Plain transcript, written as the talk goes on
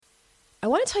I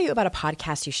want to tell you about a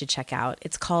podcast you should check out.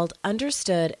 It's called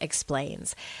Understood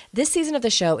Explains. This season of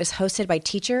the show is hosted by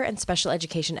teacher and special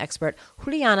education expert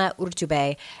Juliana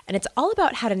Urtubey, and it's all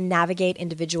about how to navigate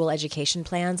individual education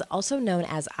plans, also known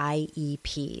as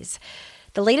IEPs.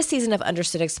 The latest season of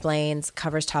Understood Explains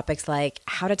covers topics like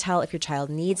how to tell if your child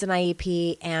needs an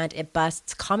IEP, and it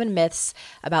busts common myths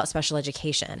about special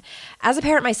education. As a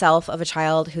parent myself of a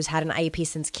child who's had an IEP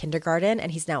since kindergarten,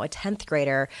 and he's now a 10th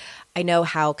grader, I know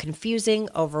how confusing,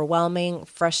 overwhelming,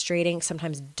 frustrating,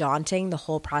 sometimes daunting the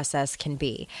whole process can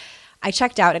be. I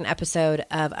checked out an episode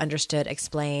of Understood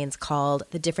Explains called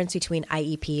The Difference Between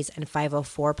IEPs and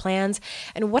 504 Plans.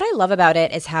 And what I love about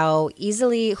it is how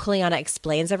easily Juliana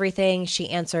explains everything. She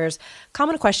answers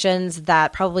common questions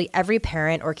that probably every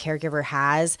parent or caregiver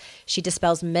has. She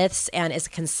dispels myths and is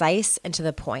concise and to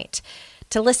the point.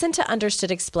 To listen to Understood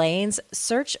Explains,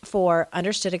 search for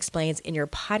Understood Explains in your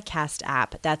podcast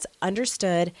app. That's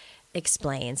Understood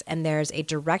Explains. And there's a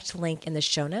direct link in the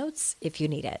show notes if you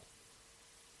need it.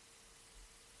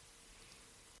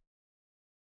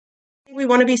 We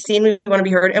want to be seen, we want to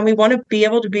be heard, and we want to be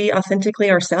able to be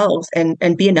authentically ourselves and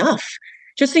be enough.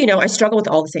 Just so you know, I struggle with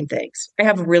all the same things. I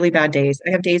have really bad days.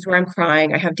 I have days where I'm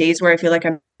crying. I have days where I feel like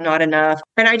I'm not enough.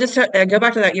 And I go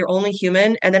back to that, you're only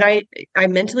human. And then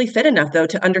I'm mentally fit enough, though,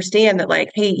 to understand that,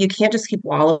 like, hey, you can't just keep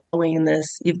wallowing in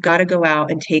this. You've got to go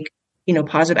out and take,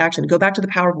 positive action. Go back to the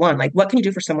power of one. Like, what can you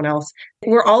do for someone else?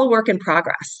 We're all a work in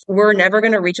progress. We're never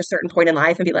going to reach a certain point in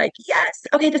life and be like, yes,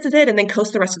 okay, this is it. And then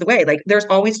coast the rest of the way. Like, there's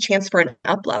always chance for an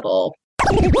up level.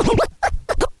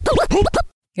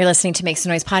 You're listening to Make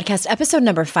Some Noise podcast, episode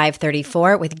number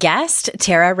 534 with guest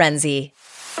Tara Renze.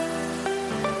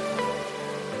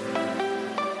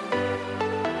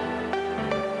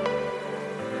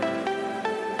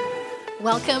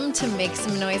 Welcome to Make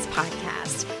Some Noise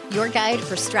podcast, your guide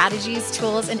for strategies,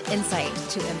 tools, and insight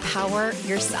to empower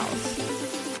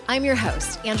yourself. I'm your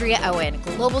host, Andrea Owen,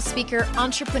 global speaker,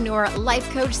 entrepreneur, life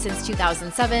coach since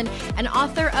 2007, and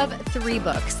author of 3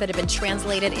 books that have been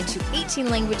translated into 18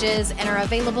 languages and are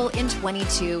available in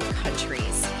 22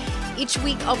 countries. Each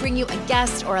week, I'll bring you a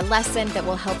guest or a lesson that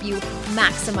will help you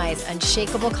maximize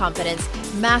unshakable confidence,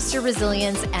 master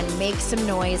resilience, and make some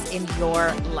noise in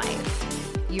your life.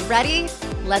 You ready?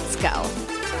 Let's go.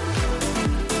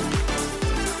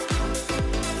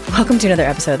 Welcome to another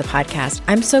episode of the podcast.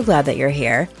 I'm so glad that you're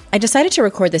here. I decided to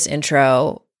record this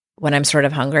intro when I'm sort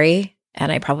of hungry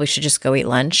and I probably should just go eat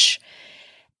lunch.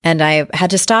 And I had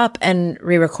to stop and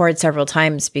re-record several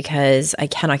times because I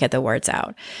cannot get the words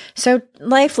out. So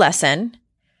life lesson,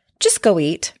 just go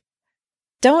eat.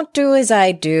 Don't do as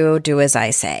I do, do as I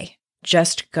say.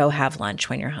 Just go have lunch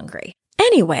when you're hungry.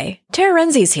 Anyway, Tara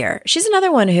Renze's here. She's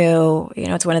another one who,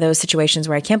 it's one of those situations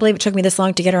where I can't believe it took me this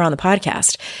long to get her on the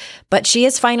podcast, but she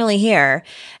is finally here.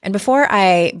 And before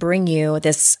I bring you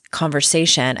this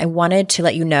conversation, I wanted to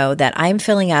let you know that I'm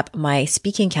filling up my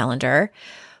speaking calendar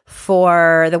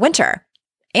for the winter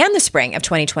and the spring of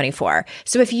 2024.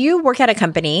 So if you work at a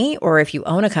company or if you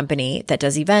own a company that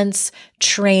does events,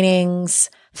 trainings,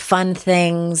 fun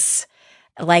things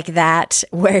like that,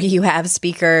 where you have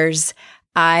speakers,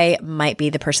 I might be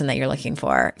the person that you're looking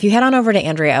for. If you head on over to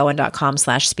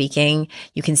andreaowen.com/speaking,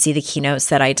 you can see the keynotes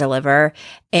that I deliver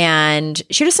and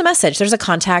shoot us a message. There's a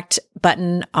contact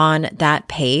button on that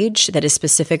page that is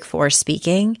specific for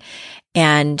speaking,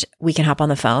 and we can hop on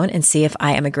the phone and see if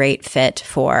I am a great fit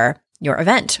for your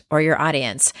event or your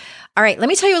audience. All right, let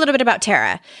me tell you a little bit about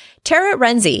Tara. Tara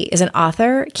Renze is an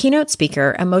author, keynote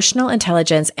speaker, emotional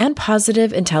intelligence, and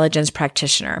positive intelligence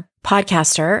practitioner,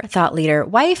 podcaster, thought leader,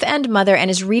 wife, and mother, and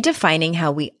is redefining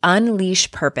how we unleash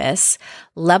purpose,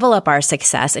 level up our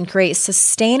success, and create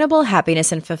sustainable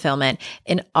happiness and fulfillment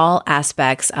in all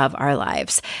aspects of our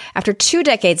lives. After 2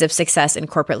 decades of success in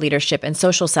corporate leadership and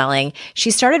social selling,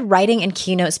 she started writing and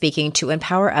keynote speaking to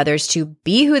empower others to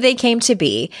be who they came to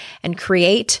be and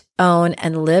create, own,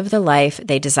 and live the life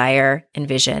they desire,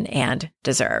 envision, and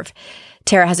deserve.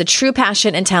 Tara has a true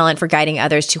passion and talent for guiding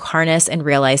others to harness and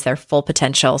realize their full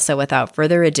potential. So without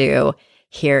further ado,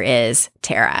 here is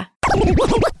Tara.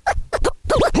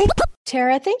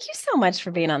 Tara, thank you so much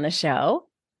for being on the show.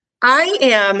 I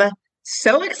am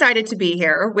so excited to be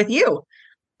here with you.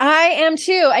 I am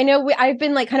too. I know I've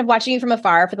been kind of watching you from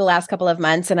afar for the last couple of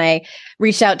months, and I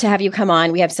reached out to have you come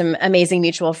on. We have some amazing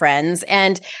mutual friends,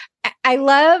 and I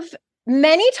love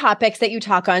many topics that you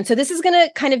talk on. So this is going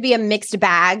to kind of be a mixed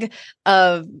bag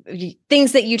of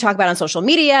things that you talk about on social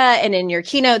media and in your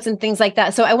keynotes and things like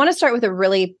that. So I want to start with a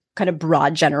really kind of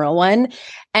broad general one.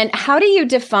 And how do you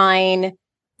define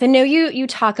I know you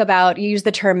talk about, you use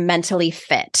the term mentally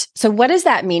fit. So what does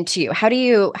that mean to you? How do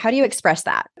you express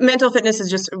that? Mental fitness is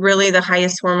just really the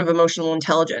highest form of emotional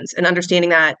intelligence and understanding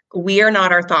that we are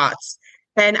not our thoughts.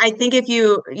 And I think if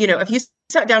if you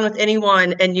sat down with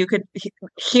anyone and you could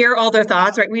hear all their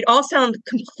thoughts, right, we'd all sound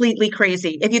completely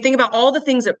crazy. If you think about all the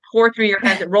things that pour through your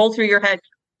head, that roll through your head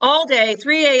all day,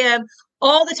 3 a.m.,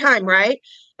 all the time, right?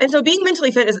 And so being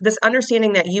mentally fit is this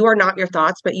understanding that you are not your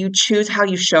thoughts, but you choose how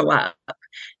you show up.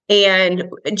 And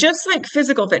just like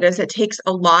physical fitness, it takes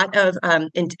a lot of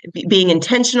being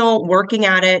intentional, working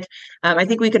at it. I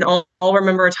think we can all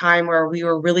remember a time where we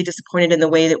were really disappointed in the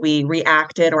way that we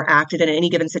reacted or acted in any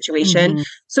given situation. Mm-hmm.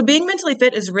 So being mentally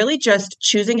fit is really just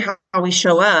choosing how we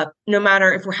show up, no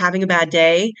matter if we're having a bad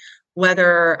day,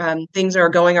 whether things are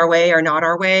going our way or not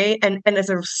our way. And there's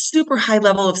a super high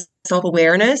level of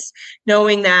self-awareness,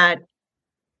 knowing that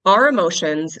our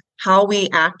emotions, how we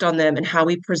act on them and how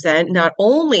we present, not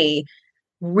only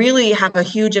really have a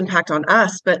huge impact on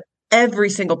us, but every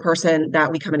single person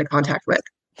that we come into contact with.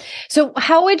 So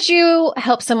how would you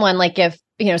help someone, like if,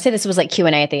 say this was like Q&A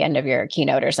at the end of your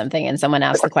keynote or something, and someone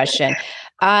asked the question,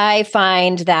 I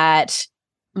find that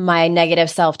my negative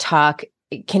self-talk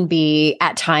can be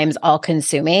at times all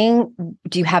consuming.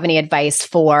 Do you have any advice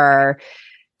for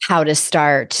how to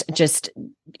start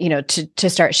to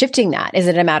start shifting that? Is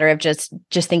it a matter of just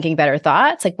thinking better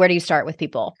thoughts? Like, where do you start with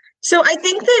people? So I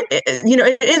think that,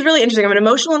 it is really interesting. I'm an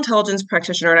emotional intelligence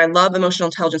practitioner and I love emotional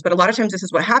intelligence, but a lot of times this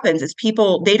is what happens is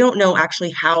people, they don't know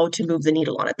actually how to move the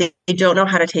needle on it. They don't know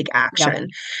how to take action.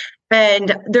 Yeah.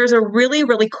 And there's a really,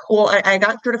 really cool, I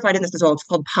got certified in this as well. It's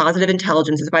called Positive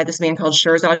Intelligence. It's by this man called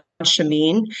Shirzad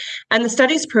Chamine. And the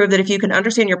studies prove that if you can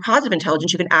understand your positive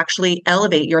intelligence, you can actually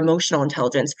elevate your emotional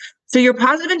intelligence. So your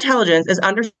positive intelligence is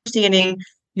understanding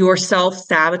your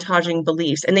self-sabotaging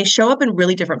beliefs, and they show up in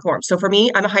really different forms. So for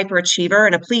me, I'm a hyperachiever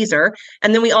and a pleaser.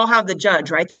 And then we all have the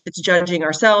judge, right? It's judging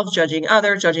ourselves, judging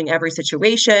others, judging every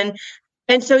situation.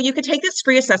 And so you could take this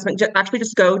free assessment, actually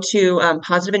just go to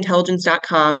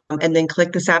positiveintelligence.com and then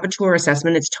click the saboteur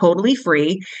assessment. It's totally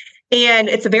free. And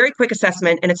it's a very quick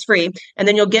assessment and it's free. And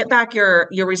then you'll get back your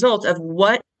results of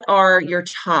what are your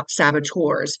top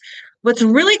saboteurs. What's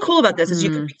really cool about this is you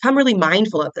can become really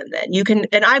mindful of them then. You can,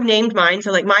 and I've named mine.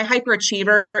 So like my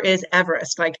hyperachiever is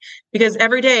Everest, like, because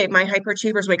every day my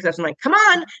hyperachievers wakes up and I'm like, come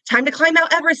on, time to climb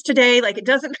Mount Everest today. Like, it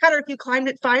doesn't matter if you climbed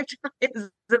it 5 times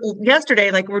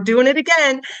yesterday, like we're doing it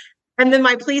again. And then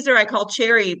my pleaser, I call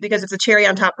cherry because it's a cherry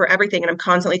on top for everything. And I'm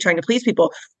constantly trying to please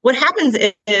people. What happens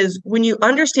is when you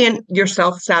understand your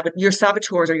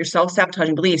saboteurs or your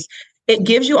self-sabotaging beliefs, it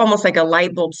gives you almost like a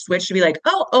light bulb switch to be like,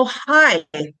 oh, hi.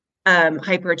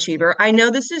 Hyperachiever, I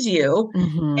know this is you,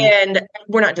 and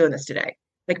we're not doing this today.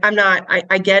 Like, I'm not,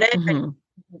 I get it,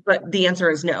 but the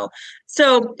answer is no.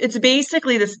 So it's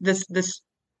basically this,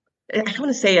 I don't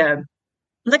want to say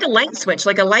like a light switch,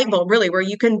 like a light bulb, really, where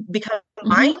you can become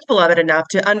mindful of it enough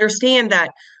to understand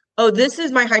that, oh, this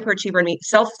is my hyperachiever and me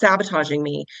self-sabotaging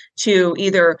me to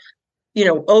either,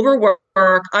 overwork,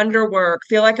 underwork,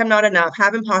 feel like I'm not enough,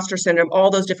 have imposter syndrome, all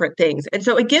those different things. And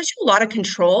so it gives you a lot of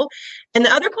control. And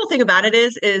the other cool thing about it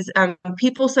is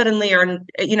people suddenly are,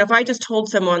 if I just told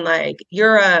someone like,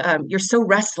 you're so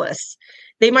restless,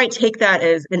 they might take that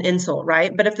as an insult,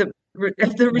 right? But if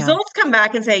the results come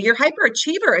back and say your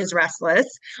hyperachiever is restless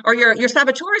or your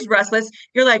saboteur is restless,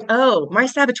 you're like, oh, my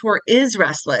saboteur is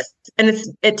restless. And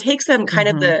it takes them kind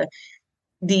of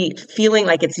the feeling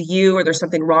like it's you or there's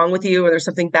something wrong with you or there's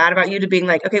something bad about you to being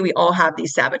like, okay, we all have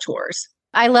these saboteurs.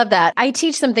 I love that. I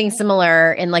teach something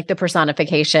similar in like the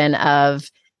personification of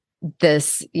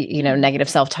this, negative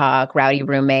self-talk, rowdy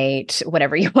roommate,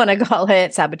 whatever you want to call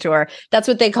it, saboteur. That's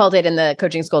what they called it in the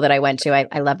coaching school that I went to.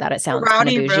 I love that. It sounds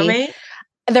rowdy kind of bougie. Roommate?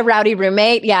 The rowdy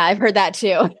roommate. Yeah, I've heard that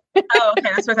too. Oh, okay.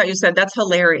 That's what I thought you said. That's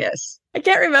hilarious. I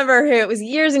can't remember who. It was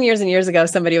years and years and years ago.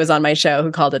 Somebody was on my show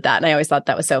who called it that. And I always thought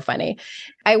that was so funny.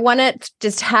 I want to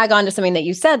just tag on to something that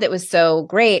you said that was so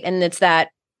great. And it's that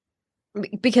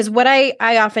because what I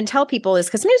often tell people is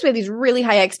because sometimes we have these really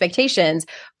high expectations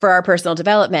for our personal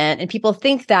development. And people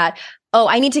think that, oh,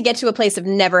 I need to get to a place of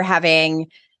never having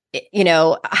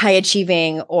high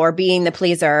achieving or being the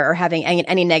pleaser or having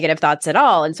any negative thoughts at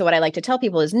all. And so what I like to tell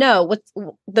people is no,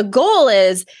 the goal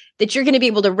is that you're going to be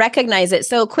able to recognize it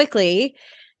so quickly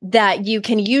that you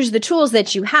can use the tools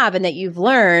that you have and that you've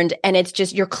learned. And it's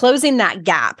just, you're closing that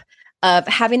gap of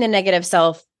having the negative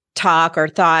self-talk or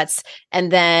thoughts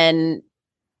and then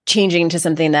changing to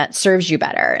something that serves you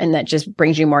better and that just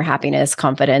brings you more happiness,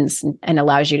 confidence, and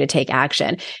allows you to take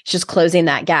action. It's just closing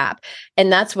that gap.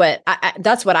 And that's what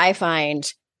I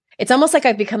find. it's almost like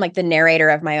I've become like the narrator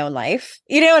of my own life,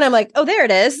 and I'm like, oh, there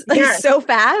it is. Like so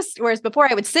fast. Whereas before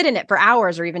I would sit in it for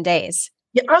hours or even days.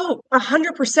 Yeah. Oh,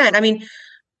 100%. I mean,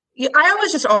 I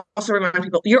always just also remind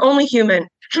people, you're only human.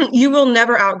 You will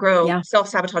never outgrow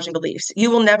self-sabotaging beliefs.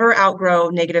 You will never outgrow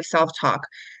negative self-talk.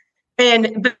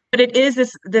 But it is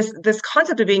this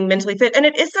concept of being mentally fit. And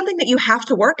it is something that you have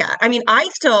to work at. I mean, I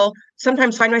still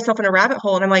sometimes find myself in a rabbit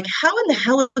hole and I'm like, how in the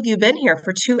hell have you been here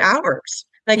for 2 hours?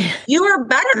 Like you are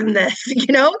better than this,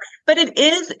 but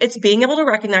it's being able to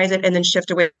recognize it and then shift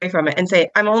away from it and say,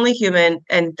 I'm only human.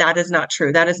 And that is not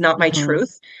true. That is not my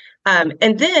truth.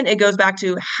 And then it goes back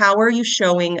to how are you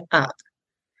showing up?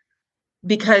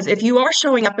 Because if you are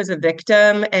showing up as a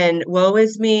victim and woe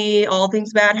is me, all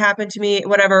things bad happen to me,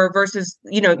 whatever, versus,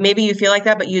 maybe you feel like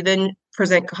that, but you then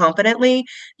present confidently,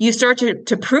 you start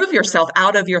to prove yourself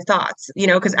out of your thoughts,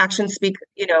 because actions speak,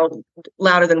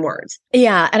 louder than words.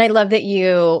 Yeah. And I love that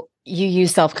you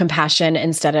use self-compassion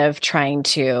instead of trying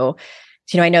to,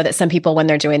 I know that some people, when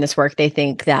they're doing this work, they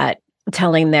think that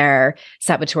telling their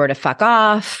saboteur to fuck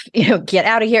off, get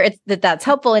out of here, that's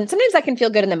helpful. And sometimes that can feel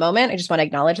good in the moment. I just want to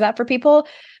acknowledge that for people.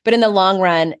 But in the long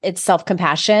run, it's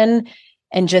self-compassion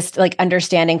and just like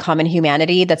understanding common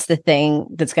humanity. That's the thing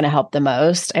that's going to help the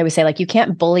most. I always say, like, you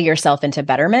can't bully yourself into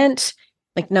betterment.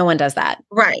 Like no one does that.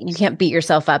 Right. You can't beat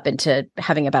yourself up into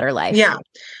having a better life. Yeah.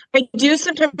 I do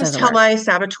sometimes tell my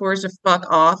saboteurs to fuck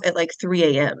off at like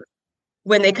 3 a.m.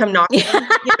 when they come knocking,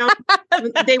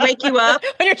 they wake you up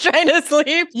when you're trying to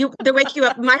sleep. They wake you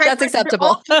up. That's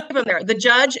acceptable. There. The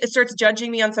judge starts judging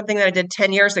me on something that I did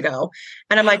 10 years ago,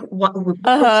 and I'm like, "What?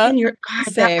 10 years?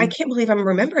 God, I can't believe I'm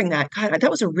remembering that. God, that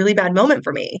was a really bad moment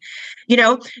for me,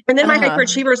 And then my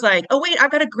hyperachiever is like, "Oh wait,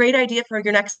 I've got a great idea for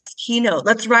your next keynote.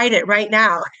 Let's write it right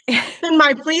now." And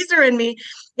my pleaser in me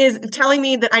is telling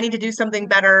me that I need to do something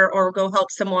better or go help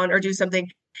someone or do something.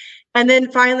 And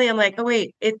then finally, I'm like, oh,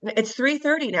 wait, it's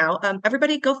 3:30 now.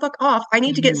 Everybody go fuck off. I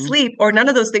need to get sleep or none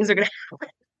of those things are going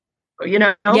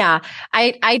to happen, Yeah,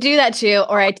 I do that too.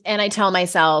 I tell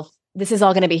myself, this is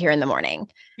all going to be here in the morning.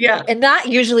 Yeah. And that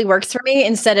usually works for me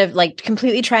instead of like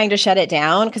completely trying to shut it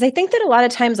down. Because I think that a lot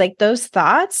of times like those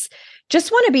thoughts just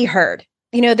want to be heard.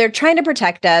 They're trying to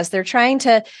protect us. They're trying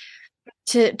to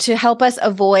help us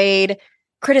avoid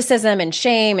criticism and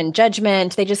shame and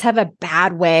judgment. They just have a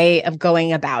bad way of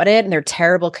going about it and they're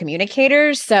terrible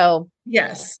communicators. So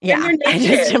yes. Yeah.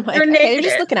 They're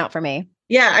just looking out for me.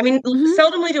 Yeah. I mean,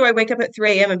 seldomly do I wake up at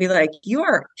 3 a.m. and be like, you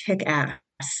are kick ass.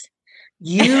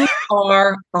 You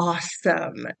are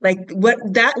awesome. Like what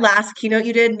that last keynote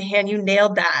you did, man, you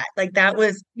nailed that. Like that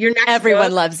was your next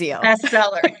Everyone loves you.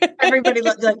 Bestseller. Everybody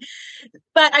loves like,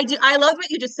 but I love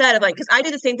what you just said of like, cause I do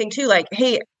the same thing too. Like,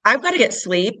 hey, I've got to get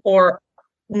sleep or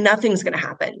nothing's going to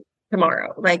happen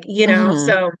tomorrow. Like,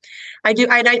 so I do.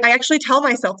 I actually tell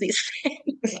myself these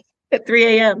things at 3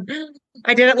 a.m.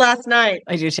 I did it last night.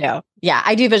 I do too. Yeah.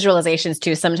 I do visualizations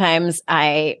too. Sometimes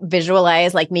I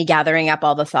visualize like me gathering up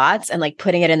all the thoughts and like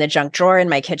putting it in the junk drawer in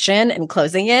my kitchen and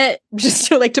closing it just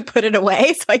to put it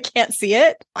away so I can't see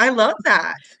it. I love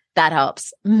that. That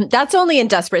helps. That's only in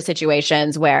desperate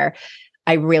situations where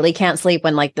I really can't sleep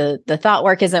when like the thought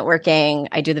work isn't working.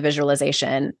 I do the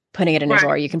visualization, putting it in a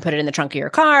drawer. You can put it in the trunk of your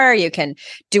car. You can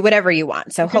do whatever you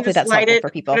want. So hopefully that's helpful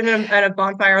for people. Put it at a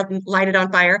bonfire, light it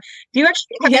on fire. Do you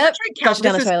actually have you ever tried counting?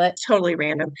 Down the toilet. Totally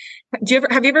random.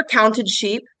 Have you ever counted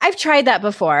sheep? I've tried that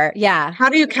before. Yeah. How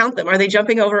do you count them? Are they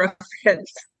jumping over a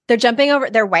fence?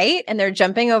 They're white and they're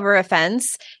jumping over a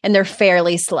fence and they're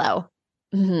fairly slow.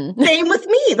 Mm-hmm. Same with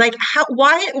me. Like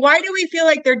why do we feel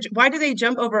like why do they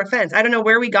jump over a fence? I don't know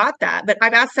where we got that, but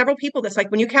I've asked several people this, like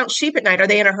when you count sheep at night, are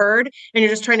they in a herd and you're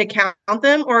just trying to count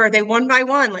them or are they one by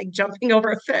one, like jumping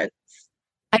over a fence?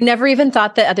 I never even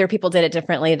thought that other people did it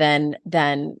differently than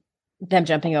them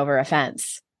jumping over a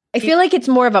fence. I feel like it's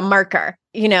more of a marker,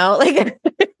 like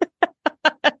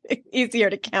easier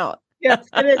to count. Yes,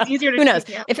 it is easier to Who knows?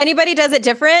 If anybody does it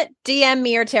different, DM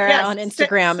me or Tara on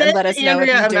Instagram and let us know if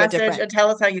you do it different. And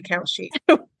tell us how you count sheep,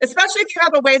 especially if you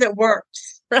have a way that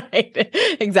works. Right.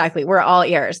 Exactly. We're all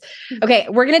ears. Okay.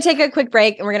 We're going to take a quick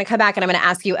break and we're going to come back and I'm going to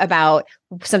ask you about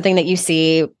something that you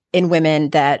see in women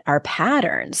that are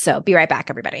patterns. So be right back,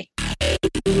 everybody.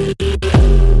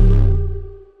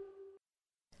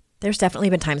 There's definitely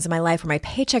been times in my life where my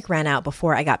paycheck ran out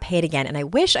before I got paid again, and I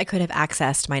wish I could have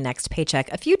accessed my next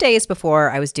paycheck a few days before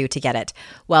I was due to get it.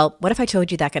 Well, what if I told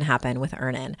you that can happen with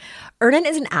Earnin? Earnin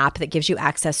is an app that gives you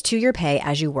access to your pay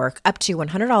as you work up to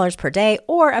 $100 per day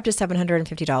or up to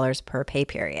 $750 per pay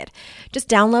period. Just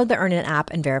download the Earnin app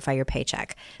and verify your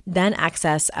paycheck. Then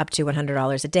access up to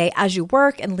 $100 a day as you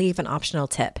work and leave an optional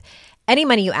tip. Any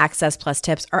money you access plus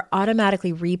tips are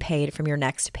automatically repaid from your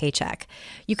next paycheck.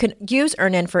 You can use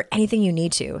Earnin for anything you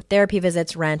need to: therapy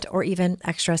visits, rent, or even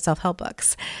extra self-help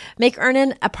books. Make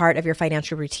Earnin a part of your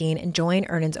financial routine and join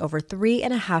Earnin's over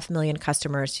 3.5 million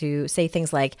customers who say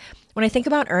things like, "When I think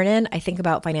about Earnin, I think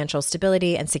about financial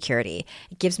stability and security.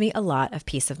 It gives me a lot of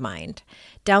peace of mind."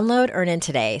 Download Earnin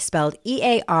today, spelled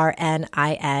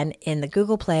EARNIN, in the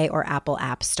Google Play or Apple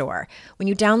App Store. When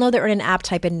you download the Earnin app,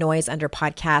 type in Noise under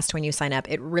podcast when you sign up.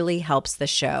 It really helps the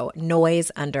show.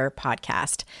 Noise under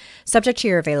podcast. Subject to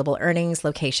your available earnings,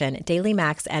 location, daily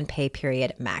max, and pay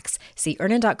period max. See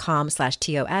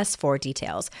earnin.com/TOS for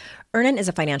details. Earnin is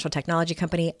a financial technology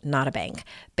company, not a bank.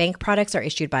 Bank products are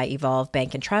issued by Evolve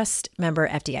Bank and Trust, member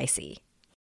FDIC.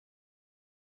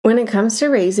 When it comes to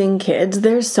raising kids,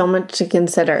 there's so much to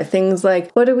consider. Things like,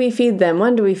 what do we feed them?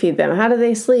 When do we feed them? How do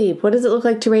they sleep? What does it look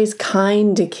like to raise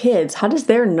kind kids? How does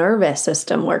their nervous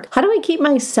system work? How do I keep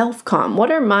myself calm? What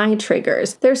are my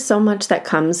triggers? There's so much that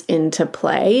comes into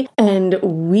play, and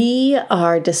we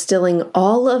are distilling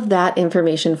all of that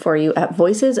information for you at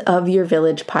Voices of Your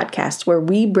Village podcast, where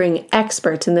we bring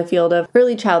experts in the field of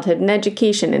early childhood and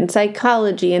education and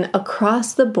psychology and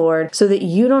across the board so that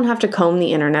you don't have to comb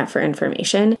the internet for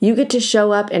information. You get to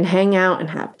show up and hang out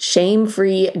and have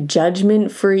shame-free,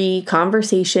 judgment-free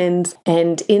conversations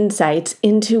and insights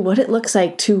into what it looks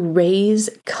like to raise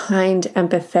kind,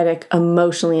 empathetic,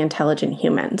 emotionally intelligent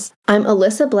humans. I'm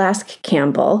Alyssa Blask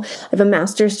Campbell. I have a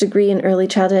master's degree in early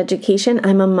childhood education.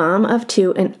 I'm a mom of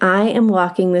 2, and I am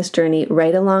walking this journey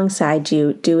right alongside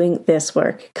you doing this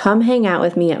work. Come hang out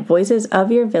with me at Voices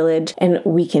of Your Village, and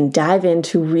we can dive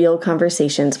into real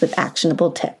conversations with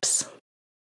actionable tips.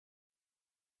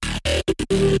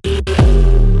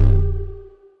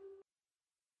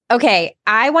 Okay,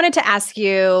 I wanted to ask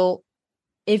you,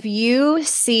 if you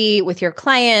see with your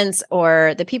clients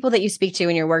or the people that you speak to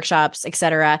in your workshops, et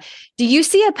cetera, do you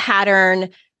see a pattern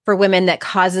for women that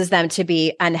causes them to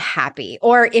be unhappy?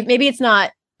 Or if maybe it's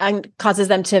not causes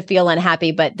them to feel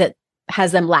unhappy, but that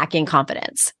has them lacking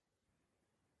confidence?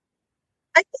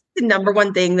 I think the number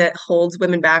one thing that holds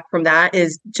women back from that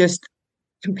is just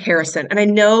comparison. And I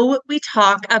know we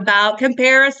talk about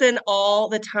comparison all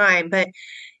the time, but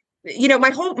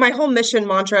my whole mission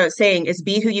mantra saying is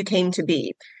be who you came to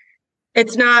be.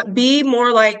 It's not be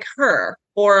more like her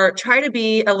or try to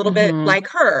be a little bit like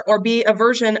her or be a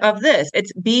version of this.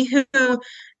 It's be who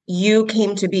you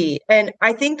came to be. And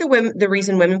I think the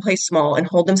reason women play small and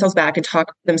hold themselves back and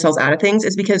talk themselves out of things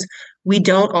is because we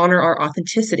don't honor our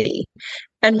authenticity.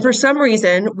 And for some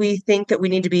reason, we think that we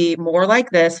need to be more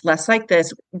like this, less like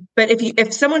this. But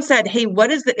if someone said, "Hey,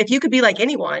 if you could be like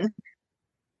anyone,"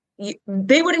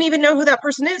 they wouldn't even know who that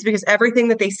person is, because everything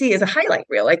that they see is a highlight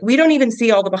reel. Like, we don't even see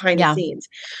all the behind the scenes.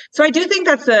 So I do think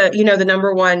that's the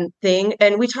number one thing.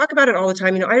 And we talk about it all the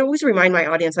time. I always remind my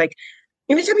audience, like,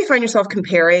 anytime you find yourself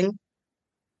comparing,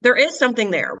 there is something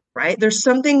there, right? There's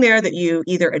something there that you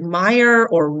either admire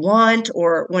or want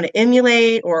to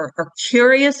emulate or are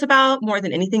curious about more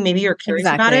than anything. Maybe you're curious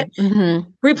about it.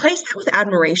 Replace that with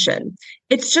admiration.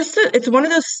 It's one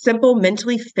of those simple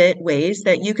mentally fit ways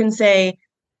that you can say,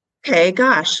 okay,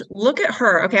 gosh, look at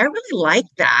her. Okay, I really like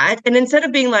that. And instead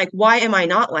of being like, why am I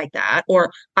not like that?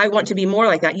 Or I want to be more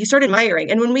like that, you start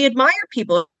admiring. And when we admire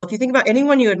people, if you think about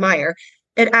anyone you admire,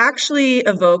 it actually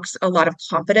evokes a lot of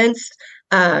confidence,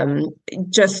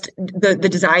 just the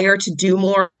desire to do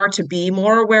more, to be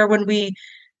more, where when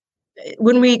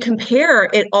we compare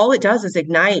it, all it does is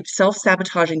ignite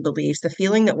self-sabotaging beliefs, the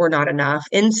feeling that we're not enough,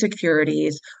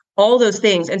 insecurities, all those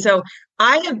things. And so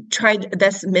I have tried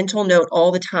this mental note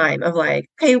all the time of like,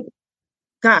 hey,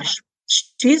 gosh,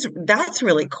 that's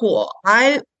really cool.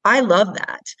 I love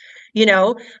that.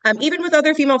 Even with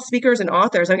other female speakers and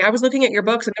authors, like I was looking at your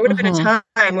books, and there would have been a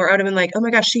time where I would have been like, oh my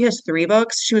gosh, she has 3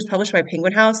 books. She was published by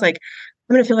Penguin House. Like,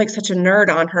 I'm going to feel like such a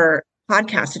nerd on her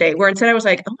podcast today, where instead I was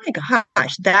like, oh my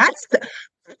gosh, that's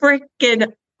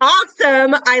freaking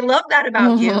awesome. I love that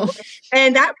about you.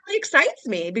 And that really excites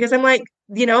me, because I'm like,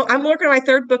 I'm working on my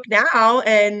 3rd book now.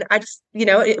 And I just,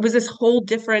 it was this whole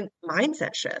different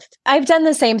mindset shift. I've done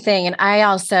the same thing. And I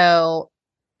also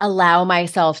allow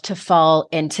myself to fall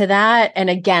into that. And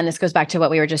again, this goes back to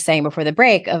what we were just saying before the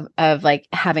break of like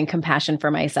having compassion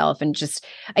for myself. And just,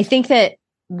 I think that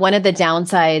one of the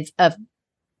downsides of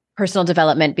personal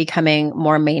development becoming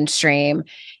more mainstream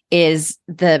is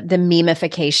the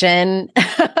memification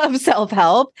of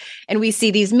self-help. And we see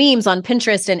these memes on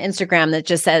Pinterest and Instagram that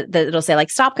just says that it'll say like,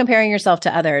 stop comparing yourself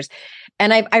to others.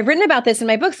 And I've written about this in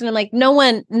my books, and I'm like, no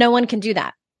one can do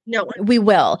that. No, we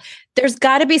will. There's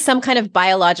got to be some kind of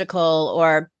biological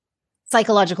or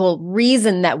psychological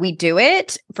reason that we do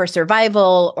it, for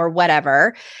survival or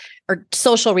whatever, or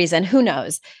social reason, who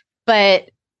knows?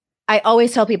 But I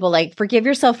always tell people, like, forgive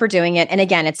yourself for doing it. And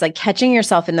again, it's like catching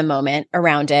yourself in the moment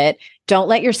around it. Don't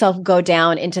let yourself go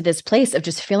down into this place of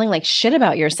just feeling like shit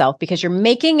about yourself because you're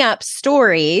making up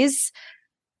stories.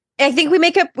 I think we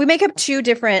make up two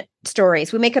different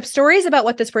stories. We make up stories about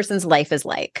what this person's life is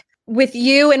like. With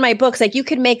you in my books, like, you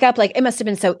could make up, like, it must have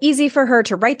been so easy for her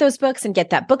to write those books and get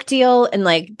that book deal. And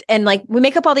we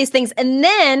make up all these things. And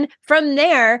then from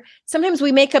there, sometimes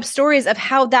we make up stories of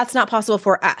how that's not possible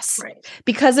for us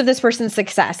because of this person's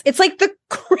success. It's like the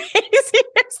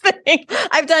craziest thing.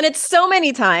 I've done it so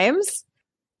many times.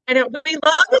 I know, but we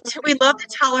love to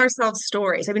tell ourselves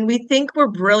stories. I mean, we think we're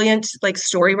brilliant, like,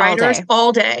 story writers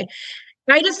all day.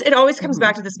 And it always comes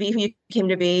back to this: be who you came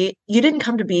to be. You didn't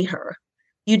come to be her.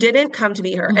 You didn't come to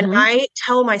be her. And I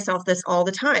tell myself this all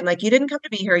the time. Like, you didn't come to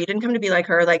be her. You didn't come to be like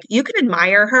her. Like, you can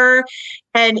admire her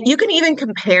and you can even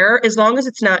compare, as long as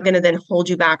it's not going to then hold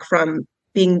you back from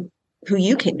being who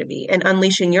you came to be and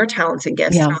unleashing your talents and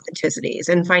gifts and authenticities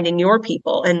and finding your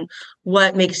people and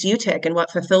what makes you tick and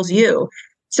what fulfills you.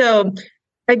 So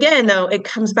again, though, it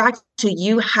comes back to,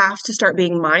 you have to start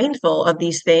being mindful of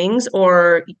these things,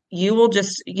 or you will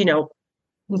just,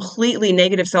 completely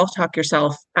negative self-talk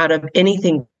yourself out of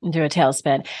anything. Into a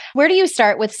tailspin. Where do you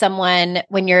start with someone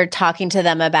when you're talking to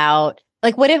them about,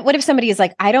 like, what if somebody is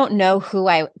like, I don't know who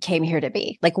I came here to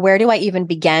be? Like, where do I even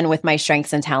begin with my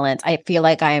strengths and talents? I feel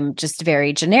like I'm just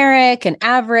very generic and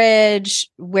average.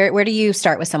 Where do you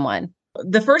start with someone?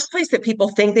 The first place that people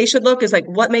think they should look is like,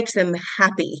 what makes them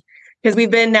happy? Because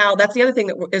that's the other thing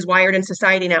that is wired in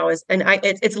society now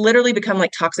it's literally become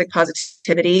like toxic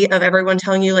positivity of everyone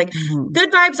telling you, like,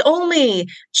 good vibes only,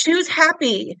 choose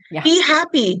happy, be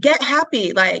happy, get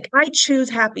happy. Like, I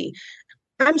choose happy.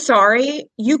 I'm sorry.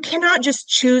 You cannot just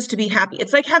choose to be happy.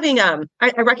 It's like having, I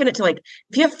reckon it to, like,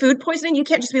 if you have food poisoning, you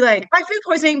can't just be like, I have food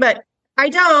poisoning, but I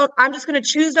don't, I'm just going to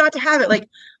choose not to have it. Like,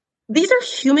 these are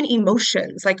human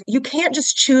emotions. Like, you can't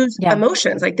just choose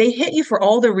emotions. Like, they hit you for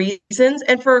all the reasons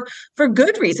and for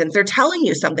good reasons. They're telling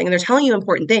you something and they're telling you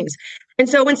important things. And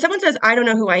so when someone says, I don't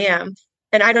know who I am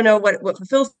and I don't know what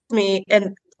fulfills me,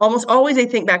 and almost always they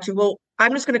think back to, well,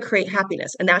 I'm just going to create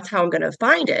happiness and that's how I'm going to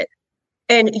find it.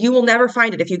 And you will never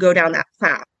find it if you go down that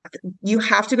path. You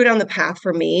have to go down the path,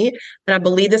 for me, and I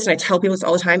believe this and I tell people this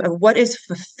all the time, of what is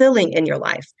fulfilling in your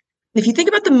life. If you think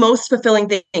about the most fulfilling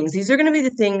things, these are going to be the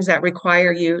things that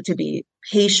require you to be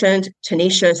patient,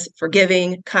 tenacious,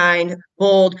 forgiving, kind,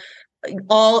 bold,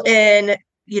 all in.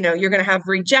 You're going to have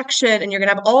rejection and you're going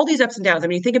to have all these ups and downs. I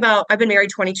mean, you think about, I've been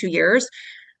married 22 years.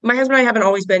 My husband and I haven't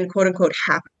always been, quote unquote,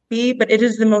 happy, but it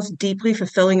is the most deeply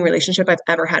fulfilling relationship I've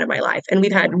ever had in my life. And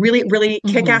we've had really, really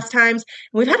kick-ass times.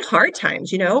 And we've had hard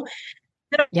times,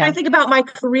 I think about my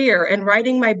career and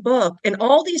writing my book and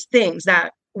all these things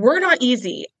that were not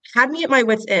easy, had me at my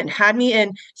wit's end, had me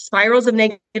in spirals of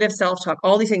negative self-talk,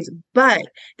 all these things, but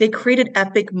they created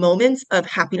epic moments of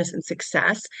happiness and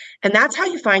success. And that's how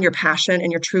you find your passion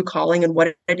and your true calling, and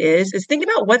what it is think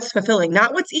about what's fulfilling,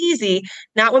 not what's easy,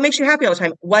 not what makes you happy all the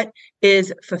time, what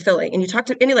is fulfilling. And you talk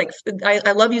to any, like,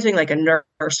 I love using like a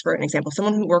nurse for an example,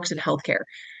 someone who works in healthcare.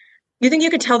 You think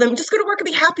you could tell them, just go to work and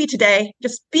be happy today,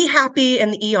 just be happy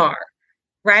in the ER,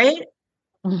 right?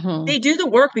 They do the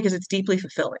work because it's deeply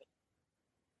fulfilling,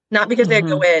 not because they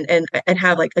go in and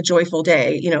have like a joyful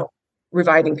day,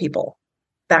 reviving people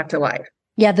back to life.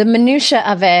 Yeah, the minutia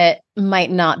of it might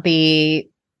not be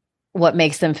what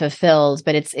makes them fulfilled,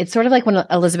 but it's sort of like when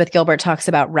Elizabeth Gilbert talks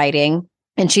about writing,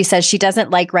 and she says she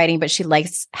doesn't like writing, but she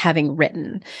likes having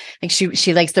written. Like,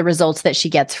 she likes the results that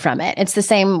she gets from it. It's the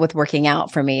same with working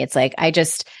out for me. It's like,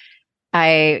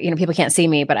 people can't see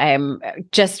me, but I am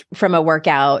just from a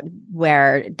workout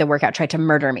where the workout tried to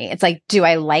murder me. It's like, do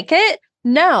I like it?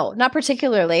 No, not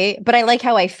particularly, but I like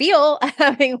how I feel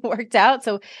having worked out.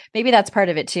 So maybe that's part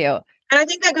of it too. And I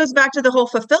think that goes back to the whole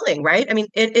fulfilling, right? I mean,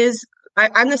 it is,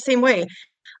 I'm the same way.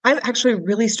 I've actually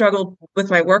really struggled with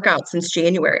my workout since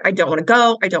January. I don't want to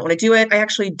go. I don't want to do it. I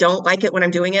actually don't like it when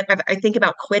I'm doing it. I think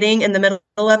about quitting in the middle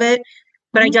of it.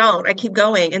 But I don't. I keep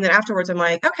going. And then afterwards, I'm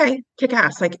like, okay, kick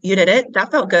ass. Like, you did it.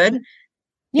 That felt good.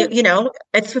 Yeah.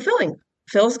 It's fulfilling.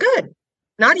 Feels good.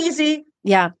 Not easy.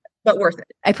 Yeah. But worth it.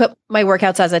 I put my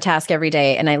workouts as a task every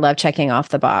day, and I love checking off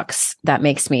the box. That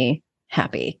makes me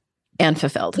happy and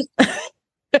fulfilled.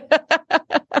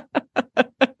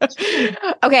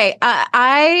 Okay.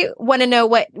 I want to know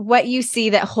what you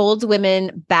see that holds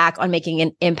women back on making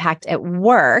an impact at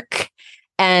work,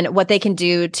 and what they can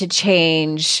do to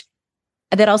change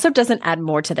that also doesn't add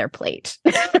more to their plate.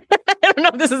 I don't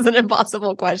know if this is an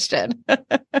impossible question.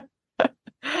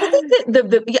 I think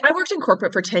that I worked in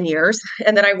corporate for 10 years,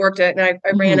 and then I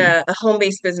ran a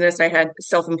home-based business. I had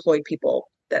self-employed people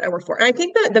that I worked for. And I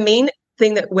think that the main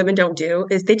thing that women don't do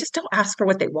is they just don't ask for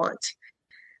what they want.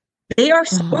 They are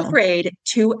so afraid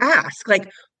to ask.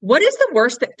 Like, what is the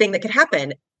worst thing that could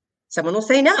happen? Someone will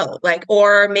say no, like,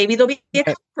 or maybe there'll be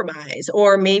a compromise,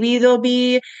 or maybe there'll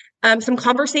be some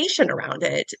conversation around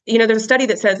it. There's a study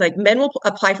that says like men will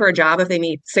apply for a job if they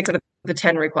meet 6 of the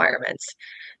 10 requirements.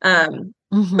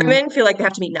 Women feel like they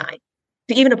have to meet 9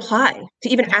 to even apply, to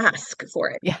even ask for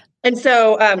it. Yeah. And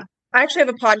so I actually have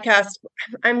a podcast.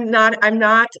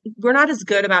 We're not as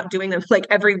good about doing them like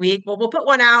every week. Well, we'll put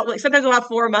one out. Like sometimes we'll have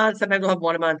 4 a month, sometimes we'll have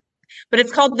 1 a month, but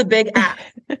it's called The Big Ask.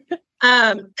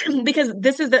 Because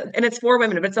and it's for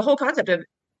women, but it's the whole concept of,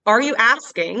 are you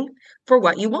asking for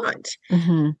what you want?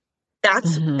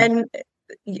 And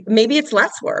maybe it's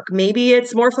less work. Maybe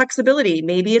it's more flexibility.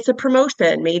 Maybe it's a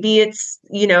promotion. Maybe it's,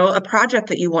 a project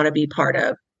that you want to be part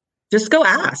of. Just go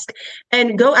ask,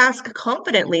 and go ask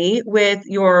confidently with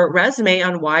your resume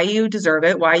on why you deserve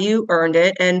it, why you earned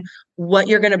it, and what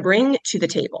you're going to bring to the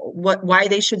table, why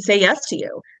they should say yes to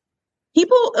you.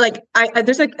 People like,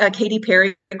 there's a Katy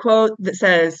Perry quote that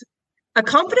says, a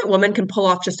confident woman can pull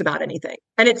off just about anything.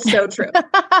 And it's so true,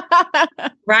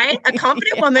 right? A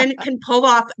confident woman can pull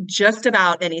off just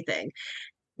about anything.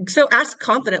 So ask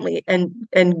confidently and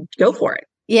go for it.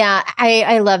 Yeah,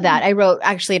 I love that. I wrote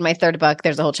actually in my 3rd book,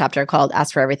 there's a whole chapter called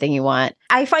Ask for Everything You Want.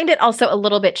 I find it also a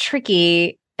little bit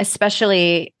tricky,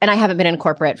 especially, and I haven't been in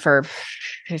corporate for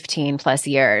 15 plus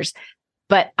years,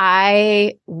 but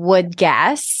I would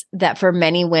guess that for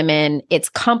many women, it's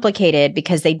complicated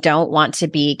because they don't want to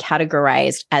be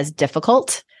categorized as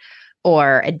difficult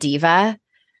or a diva,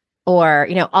 or,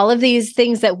 all of these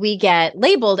things that we get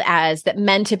labeled as that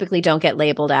men typically don't get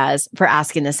labeled as for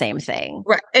asking the same thing.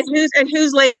 Right. And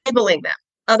who's labeling them?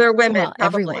 Other women. Well,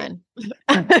 everyone.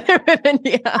 Other women,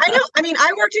 yeah. I know. I mean,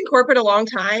 I worked in corporate a long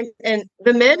time, and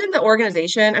the men in the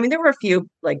organization, there were a few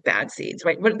like bad seeds,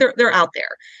 right? But they're out there.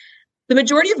 The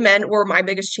majority of men were my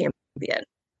biggest champion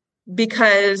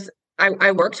because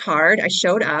I worked hard. I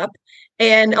showed up.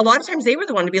 And a lot of times they were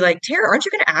the one to be like, Tara, aren't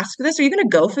you going to ask for this? Are you going to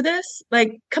go for this?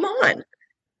 Like, come on.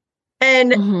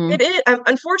 And it is,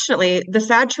 unfortunately, the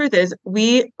sad truth is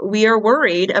we are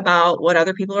worried about what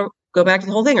other people go back to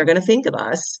the whole thing are going to think of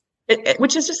us,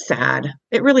 which is just sad.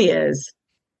 It really is.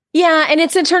 Yeah. And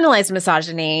it's internalized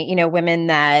misogyny, women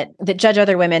that judge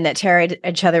other women, that tear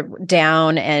each other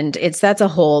down. And that's a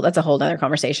whole other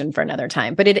conversation for another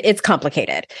time, but it's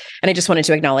complicated. And I just wanted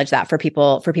to acknowledge that for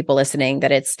people listening,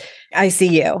 that I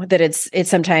see you, that it's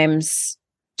sometimes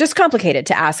just complicated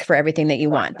to ask for everything that you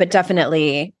want, but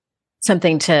definitely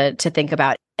something to think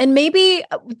about. And maybe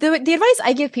the advice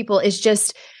I give people is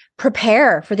just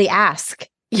prepare for the ask.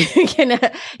 You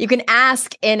can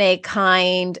ask in a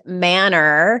kind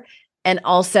manner. And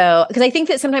also, because I think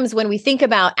that sometimes when we think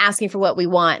about asking for what we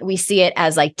want, we see it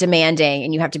as like demanding,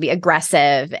 and you have to be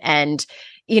aggressive, and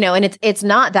and it's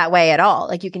not that way at all.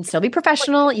 Like, you can still be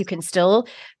professional. You can still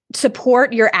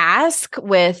support your ask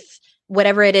with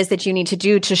whatever it is that you need to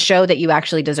do to show that you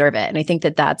actually deserve it. And I think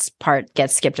that part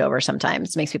gets skipped over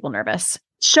sometimes. It makes people nervous.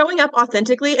 Showing up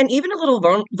authentically and even a little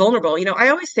vulnerable. I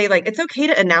always say, like, it's okay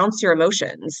to announce your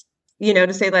emotions,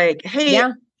 to say like, hey,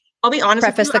 yeah. I'll be honest.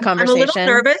 Preface the conversation. I'm a little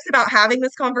nervous about having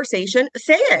this conversation.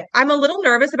 Say it. I'm a little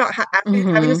nervous about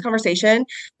having this conversation,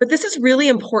 but this is really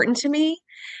important to me.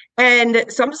 And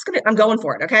so I'm going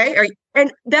for it. Okay.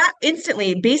 And that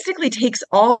instantly basically takes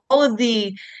all of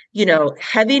the,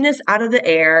 heaviness out of the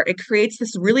air. It creates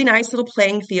this really nice little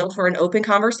playing field for an open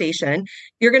conversation.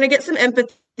 You're going to get some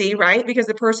empathy, right? Because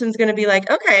the person's going to be like,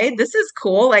 okay, this is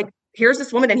cool. Like, here's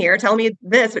this woman in here telling me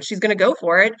this, but she's going to go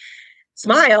for it.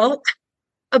 Smile.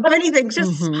 If anything,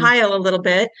 just smile a little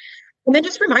bit. And then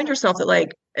just remind yourself that,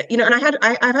 like, and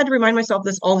I've had to remind myself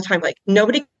this all the time. Like,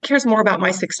 nobody cares more about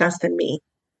my success than me.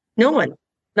 No one.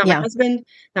 Not my husband,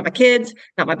 not my kids,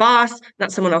 not my boss,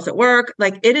 not someone else at work.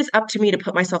 Like, it is up to me to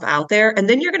put myself out there. And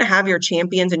then you're going to have your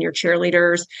champions and your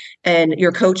cheerleaders and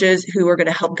your coaches who are going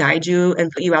to help guide you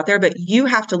and put you out there. But you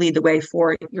have to lead the way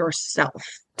for yourself.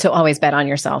 So always bet on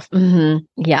yourself.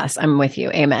 Yes, I'm with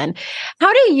you. Amen.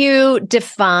 How do you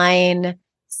define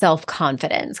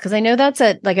self-confidence? Because I know that's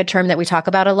a term that we talk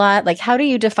about a lot. Like, how do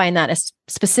you define that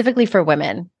specifically for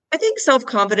women? I think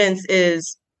self-confidence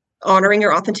is honoring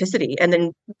your authenticity and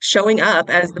then showing up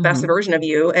as the best version of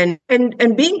you and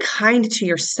being kind to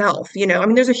yourself.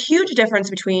 There's a huge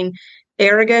difference between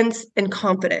arrogance and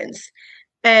confidence.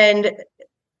 And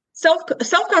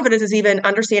Self-confidence is even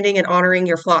understanding and honoring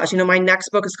your flaws. My next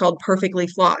book is called Perfectly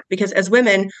Flawed, because as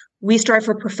women, we strive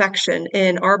for perfection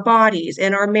in our bodies,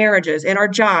 in our marriages, in our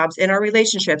jobs, in our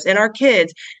relationships, in our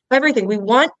kids, everything. We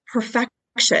want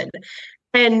perfection.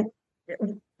 And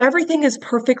everything is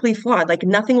perfectly flawed. Like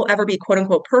nothing will ever be quote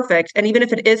unquote perfect. And even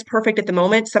if it is perfect at the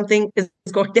moment, something is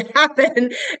going to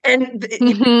happen. And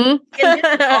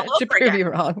to prove you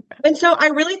wrong. And so I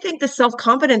really think the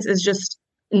self-confidence is just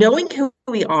knowing who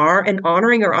we are and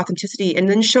honoring our authenticity, and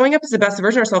then showing up as the best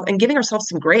version of ourselves and giving ourselves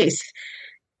some grace.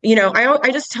 I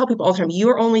just tell people all the time, you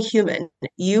are only human.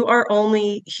 You are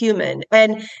only human.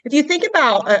 And if you think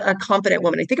about a confident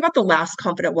woman, I think about the last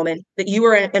confident woman that you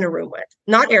were in a room with,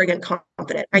 not arrogant,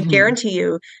 confident. I guarantee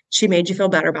you, she made you feel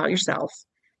better about yourself.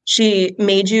 She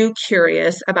made you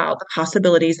curious about the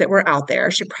possibilities that were out there.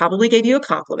 She probably gave you a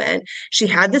compliment. She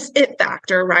had this it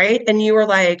factor, right? And you were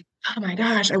like, oh my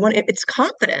gosh, I want it. It's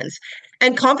confidence.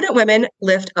 And confident women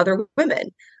lift other women.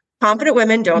 Confident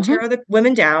women don't tear other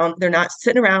women down. They're not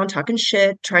sitting around talking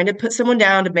shit, trying to put someone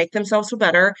down to make themselves feel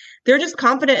better. They're just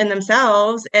confident in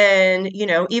themselves. And,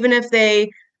 even if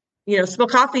they, spill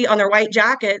coffee on their white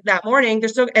jacket that morning,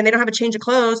 and they don't have a change of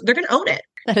clothes, they're going to own it.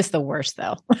 That is the worst,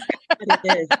 though.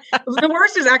 It is. The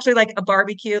worst is actually like a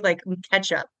barbecue, like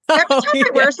ketchup. Every time I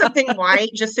wear something white,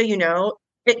 just so you know,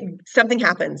 something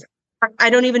happens.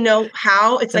 I don't even know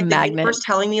how. It's like the universe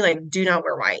telling me, like, do not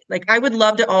wear white. Like, I would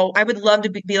love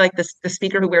to be like the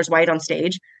speaker who wears white on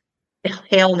stage.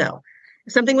 Hell no.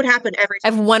 Something would happen every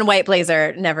time. I have one white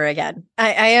blazer, never again.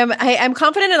 I'm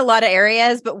confident in a lot of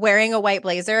areas, but wearing a white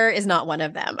blazer is not one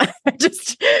of them.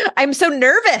 I'm so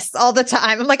nervous all the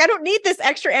time. I'm like, I don't need this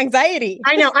extra anxiety.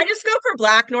 I know. I just go for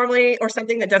black normally, or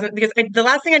something that doesn't, because the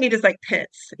last thing I need is like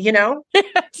pits,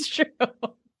 That's true.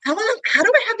 How do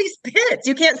I have these pits?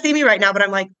 You can't see me right now, but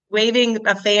I'm like waving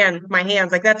a fan with my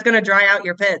hands. Like that's going to dry out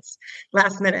your pits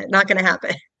last minute. Not going to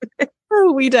happen.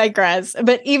 Oh, we digress.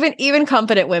 But even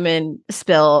confident women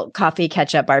spill coffee,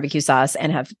 ketchup, barbecue sauce,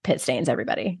 and have pit stains,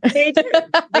 everybody. They do.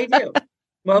 They do.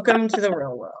 Welcome to the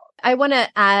real world. I want to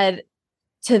add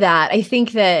to that. I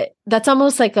think that's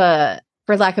almost like for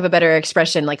lack of a better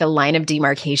expression, like a line of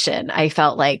demarcation. I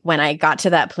felt like when I got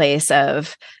to that place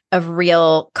of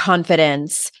real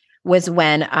confidence was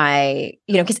when I,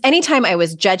 because anytime I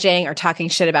was judging or talking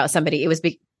shit about somebody, it was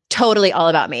totally all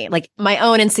about me, like my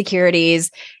own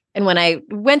insecurities. And when I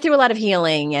went through a lot of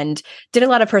healing and did a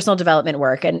lot of personal development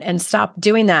work and stopped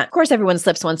doing that, of course, everyone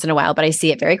slips once in a while, but I see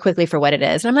it very quickly for what it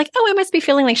is. And I'm like, oh, I must be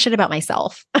feeling like shit about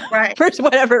myself, right? For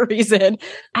whatever reason.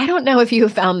 I don't know if you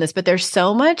have found this, but there's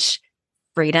so much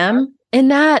freedom in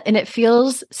that. And it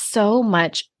feels so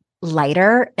much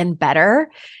lighter and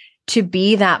better to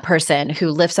be that person who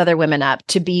lifts other women up,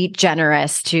 to be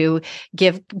generous, to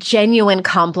give genuine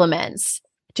compliments,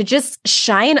 to just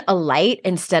shine a light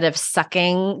instead of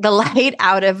sucking the light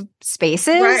out of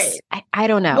spaces. Right. I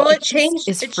don't know. Well, it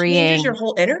changes your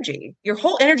whole energy. Your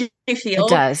whole energy field.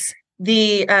 It does.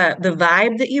 The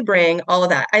vibe that you bring, all of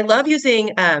that. I love using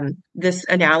this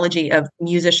analogy of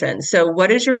musicians. So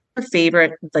what is your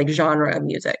favorite like genre of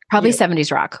music? Probably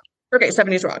 70s rock. Okay,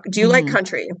 70s rock. Do you like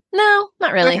country? No,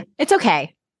 not really. Okay. It's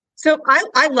okay. So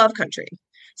I love country.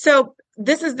 So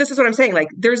this is what I'm saying. Like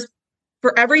there's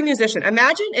for every musician.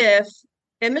 Imagine if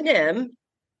Eminem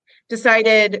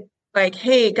decided like,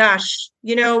 hey, gosh,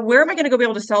 where am I going to go be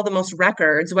able to sell the most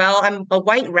records? Well, I'm a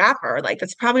white rapper. Like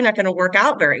that's probably not going to work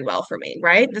out very well for me,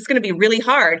 right? That's going to be really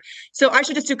hard. So I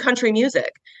should just do country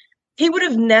music. He would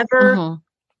have never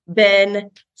been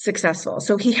successful.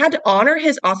 So he had to honor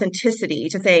his authenticity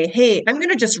to say, hey, I'm going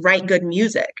to just write good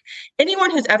music. Anyone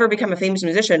who's ever become a famous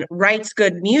musician writes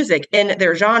good music in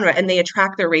their genre and they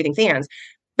attract their raving fans.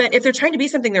 But if they're trying to be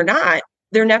something they're not,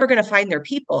 they're never going to find their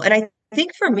people. And I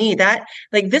think for me that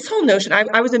like this whole notion,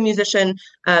 I was a musician.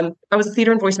 I was a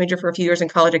theater and voice major for a few years in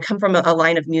college. I come from a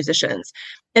line of musicians.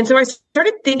 And so I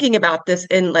started thinking about this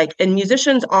and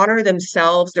musicians honor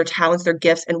themselves, their talents, their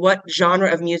gifts, and what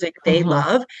genre of music they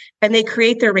love. And they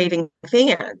create their raving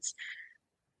fans.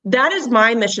 That is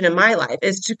my mission in my life,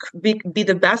 is to be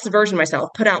the best version of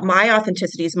myself, put out my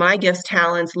authenticities, my gifts,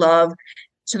 talents, love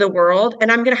to the world.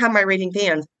 And I'm going to have my raving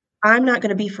fans. I'm not going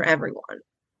to be for everyone.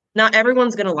 Not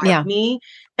everyone's going to like me.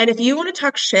 And if you want to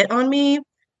talk shit on me,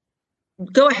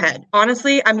 go ahead.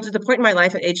 Honestly, I'm to the point in my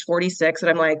life at age 46 that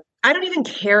I'm like, I don't even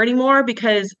care anymore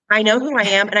because I know who I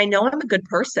am and I know I'm a good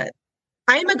person.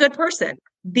 I am a good person.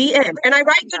 The end. And I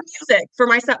write good music for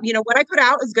myself. What I put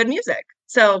out is good music.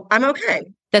 So I'm okay.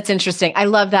 That's interesting. I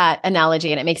love that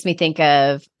analogy. And it makes me think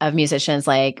of musicians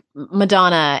like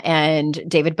Madonna and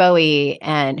David Bowie,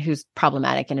 and who's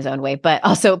problematic in his own way, but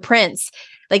also Prince.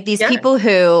 Like these Yes. people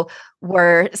who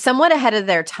were somewhat ahead of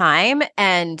their time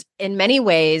and in many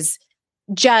ways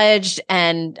judged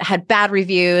and had bad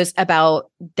reviews about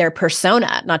their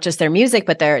persona, not just their music,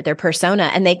 but their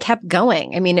persona. And they kept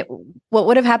going. I mean, what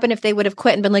would have happened if they would have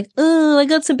quit and been like, oh, I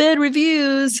got some bad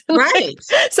reviews. Right.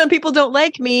 Some people don't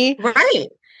like me. Right.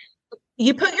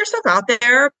 You put yourself out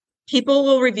there, people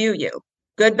will review you,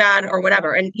 good, bad, or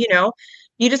whatever. And, you know,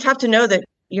 you just have to know that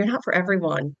you're not for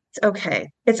everyone. It's okay.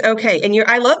 It's okay. And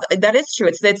I love that. It's true.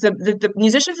 It's the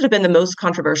musicians that have been the most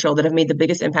controversial that have made the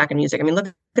biggest impact in music. I mean, look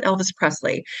at Elvis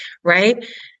Presley, right?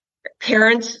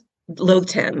 Parents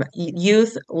loathed him.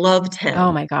 Youth loved him.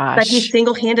 Oh my gosh. But he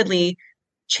single-handedly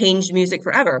changed music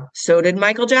forever. So did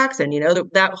Michael Jackson, you know,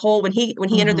 that whole, when he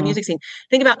entered the music scene,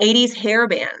 think about 80s hair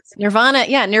bands.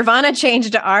 Nirvana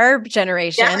changed our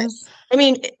generation. Yes. I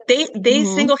mean, they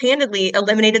single-handedly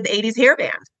eliminated the 80s hair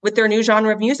band with their new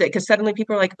genre of music because suddenly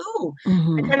people are like, "Ooh,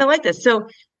 I kind of like this." So,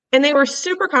 and they were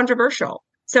super controversial.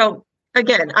 So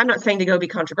again, I'm not saying to go be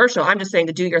controversial. I'm just saying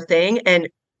to do your thing, and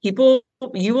you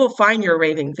will find your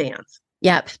raving fans.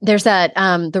 Yep. There's that,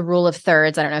 the rule of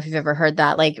thirds. I don't know if you've ever heard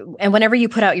that. Like, and whenever you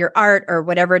put out your art or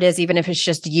whatever it is, even if it's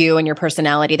just you and your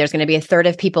personality, there's going to be a third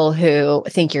of people who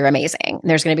think you're amazing. And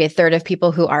there's going to be a third of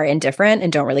people who are indifferent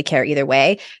and don't really care either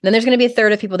way. And then there's going to be a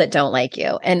third of people that don't like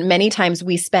you. And many times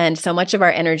we spend so much of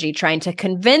our energy trying to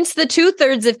convince the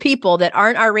 2/3 of people that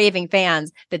aren't our raving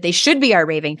fans that they should be our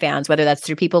raving fans, whether that's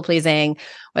through people pleasing,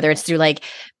 whether it's through like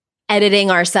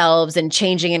editing ourselves and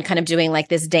changing and kind of doing like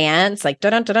this dance, like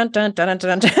dun dun dun dun dun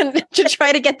dun dun, to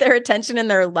try to get their attention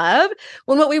and their love.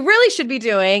 When what we really should be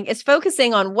doing is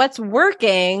focusing on what's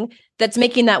working, that's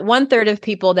making that 1/3 of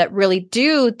people that really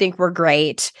do think we're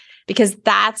great, because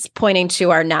that's pointing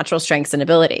to our natural strengths and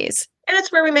abilities. And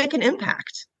it's where we make an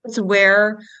impact. It's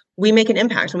where we make an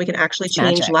impact and we can actually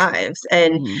change lives.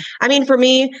 And I mean, for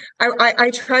me,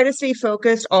 I try to stay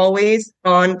focused always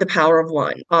on the power of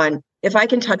one, on if I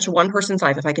can touch one person's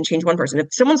life, if I can change one person, if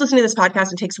someone's listening to this podcast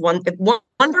and takes one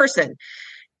person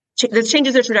that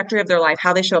changes the trajectory of their life,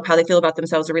 how they show up, how they feel about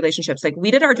themselves, their relationships, like we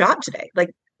did our job today.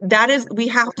 Like that is, we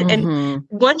have to, and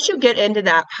once you get into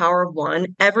that power of one,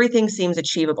 everything seems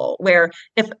achievable.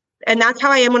 And that's how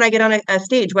I am when I get on a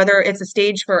stage, whether it's a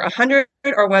stage for 100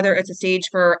 or whether it's a stage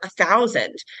for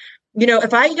 1,000. You know,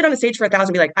 if I get on a stage for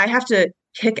 1,000, be like, I have to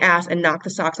kick ass and knock the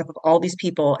socks off of all these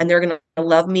people, and they're going to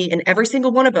love me. And every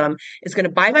single one of them is going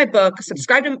to buy my book,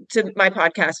 subscribe to my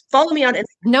podcast, follow me on Instagram.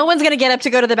 No one's going to get up to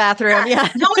go to the bathroom. Yeah.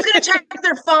 No one's going to check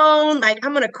their phone. Like,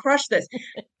 I'm going to crush this.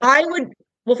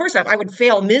 Well, first off, I would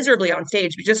fail miserably on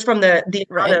stage just from the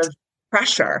amount of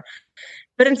pressure.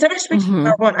 But instead of speaking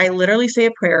about one, I literally say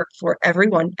a prayer for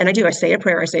everyone. And I say a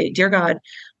prayer. I say, "Dear God,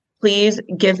 please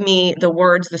give me the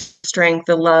words, the strength,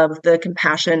 the love, the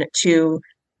compassion to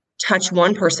touch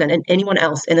one person and anyone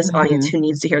else in this audience who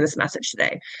needs to hear this message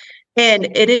today." And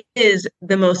it is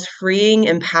the most freeing,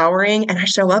 empowering, and I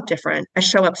show up different. I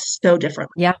show up so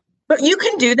different. Yeah. But you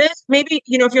can do this. Maybe,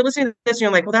 you know, if you're listening to this and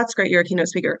you're like, well, that's great, you're a keynote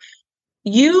speaker.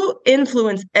 You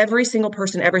influence every single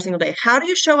person every single day. How do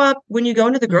you show up when you go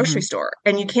into the grocery store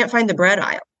and you can't find the bread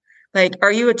aisle? Like,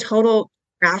 are you a total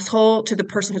asshole to the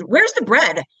person where's the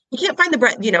bread? You can't find the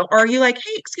bread, you know? Or are you like,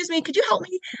 hey, excuse me, could you help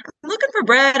me? I'm looking for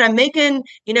bread. I'm making,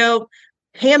 you know,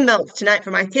 ham melts tonight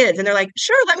for my kids. And they're like,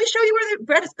 sure, let me show you where the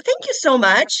bread is. Thank you so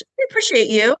much. I appreciate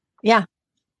you. Yeah.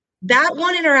 That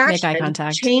one interaction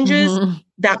changes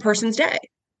that person's day.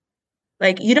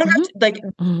 Like, you don't have to, like,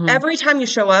 every time you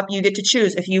show up, you get to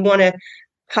choose if you want to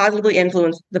positively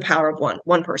influence the power of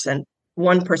one person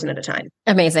at a time.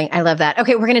 Amazing. I love that.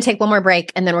 Okay, we're going to take one more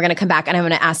break and then we're going to come back and I'm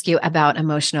going to ask you about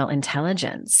emotional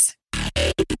intelligence.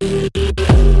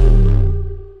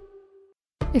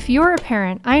 If you're a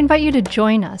parent, I invite you to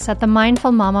join us at the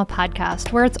Mindful Mama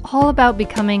podcast, where it's all about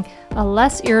becoming a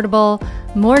less irritable,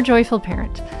 more joyful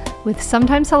parent. With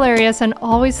sometimes hilarious and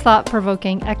always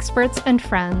thought-provoking experts and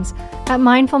friends, at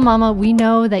Mindful Mama, we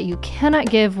know that you cannot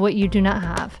give what you do not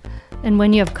have. And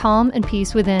when you have calm and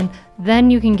peace within, then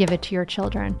you can give it to your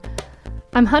children.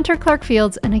 I'm Hunter Clark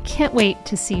Fields, and I can't wait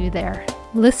to see you there.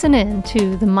 Listen in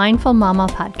to the Mindful Mama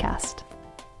podcast.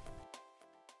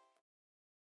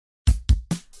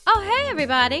 Oh, hey,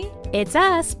 everybody. It's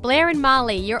us, Blair and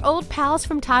Molly, your old pals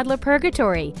from Toddler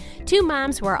Purgatory. Two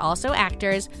moms who are also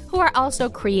actors, who are also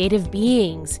creative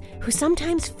beings, who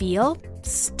sometimes feel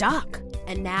stuck.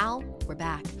 And now we're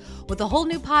back with a whole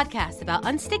new podcast about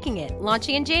unsticking it,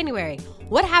 launching in January.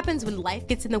 What happens when life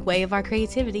gets in the way of our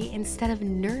creativity instead of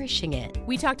nourishing it?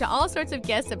 We talk to all sorts of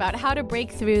guests about how to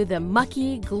break through the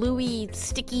mucky, gluey,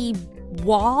 sticky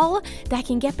wall that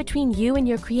can get between you and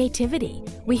your creativity.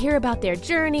 We hear about their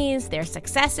journeys, their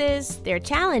successes, their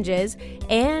challenges,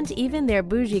 and even their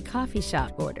bougie coffee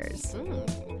shop orders.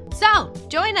 So,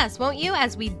 join us, won't you,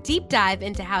 as we deep dive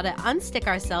into how to unstick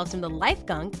ourselves from the life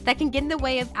gunk that can get in the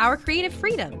way of our creative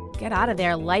freedom. Get out of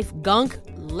there, life gunk.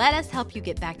 Let us help you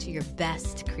get back to your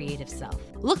best creative self.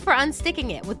 Look for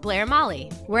Unsticking It with Blair and Molly,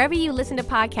 wherever you listen to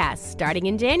podcasts, starting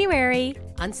in January.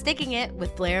 Unsticking It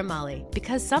with Blair and Molly,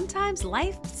 because sometimes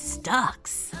life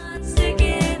sucks.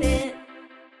 Unsticking it.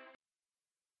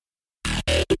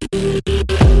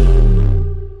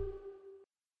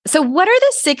 So what are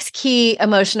the 6 key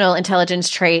emotional intelligence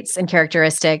traits and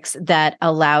characteristics that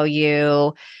allow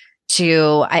you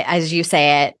to, as you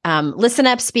say it, listen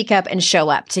up, speak up, and show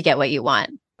up to get what you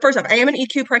want? First off, I am an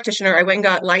EQ practitioner. I went and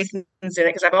got licensed in it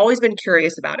because I've always been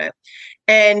curious about it.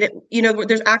 And,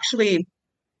 there's actually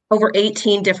over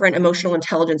 18 different emotional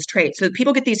intelligence traits. So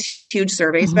people get these huge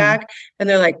surveys back and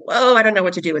they're like, whoa, I don't know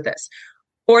what to do with this.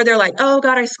 Or they're like, oh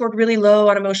God, I scored really low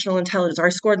on emotional intelligence, or I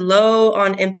scored low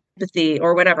on empathy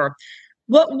or whatever.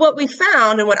 What we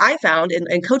found and what I found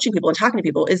in coaching people and talking to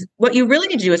people is what you really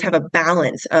need to do is have a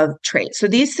balance of traits. So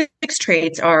these 6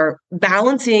 traits are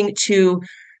balancing 2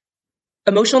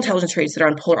 emotional intelligence traits that are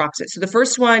on polar opposites. So the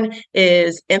first one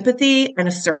is empathy and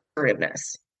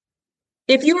assertiveness.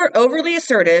 If you are overly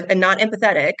assertive and not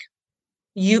empathetic,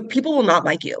 people will not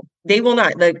like you. They will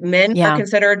not. Like men are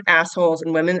considered assholes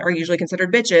and women are usually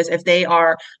considered bitches if they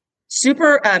are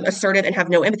super assertive and have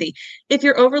no empathy. If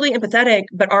you're overly empathetic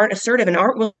but aren't assertive and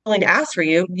aren't willing to ask for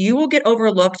you will get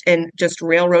overlooked and just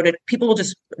railroaded. People will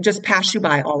just pass you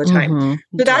by all the time.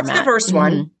 So that's the first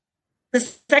one. The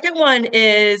second one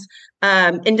is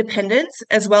independence,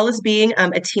 as well as being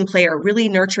a team player, really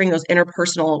nurturing those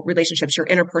interpersonal relationships, your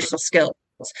interpersonal skills.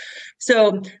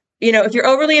 So, if you're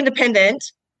overly independent,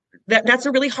 that's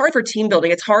really hard for team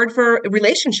building. It's hard for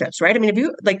relationships, right? I mean,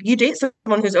 if you date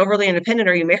someone who's overly independent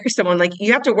or you marry someone,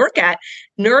 you have to work at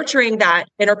nurturing that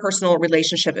interpersonal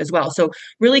relationship as well. So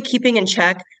really keeping in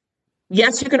check.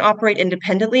 Yes, you can operate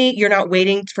independently. You're not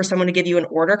waiting for someone to give you an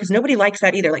order, because nobody likes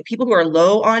that either. Like people who are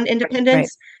low on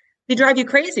independence, they drive you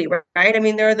crazy, right? I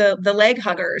mean, they're the leg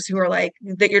huggers who are like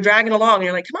that you're dragging along and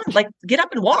you're like, come on, get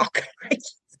up and walk. Right?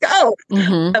 Let's go.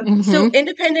 So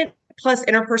independent plus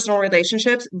interpersonal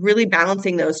relationships, really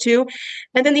balancing those 2.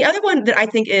 And then the other one that I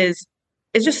think is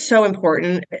just so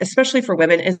important, especially for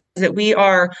women, is that we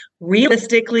are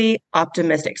realistically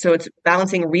optimistic. So it's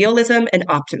balancing realism and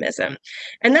optimism.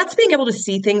 And that's being able to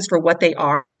see things for what they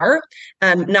are,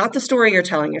 not the story you're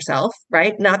telling yourself,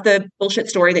 right? Not the bullshit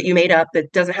story that you made up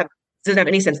that doesn't have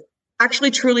any sense.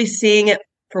 Actually truly seeing it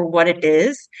for what it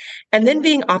is, and then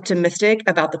being optimistic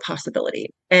about the possibility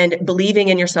and believing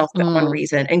in yourself beyond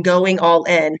reason and going all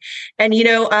in. And,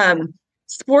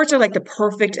 sports are like the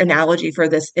perfect analogy for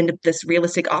this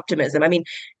realistic optimism. I mean,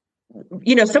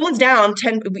 someone's down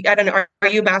 10. I don't know. Are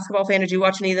you a basketball fan? Did you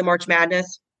watch any of the March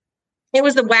Madness? It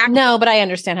was the whack. No, but I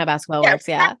understand how basketball works.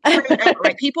 Yeah.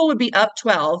 Right. People would be up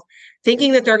 12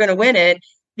 thinking that they're going to win it.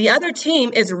 The other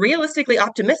team is realistically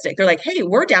optimistic. They're like, hey,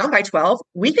 we're down by 12.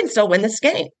 We can still win this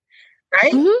game.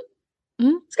 Right.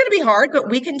 It's going to be hard, but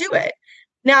we can do it.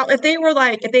 Now, if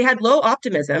they had low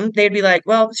optimism, they'd be like,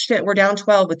 well, shit, we're down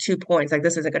 12 with 2 points. Like,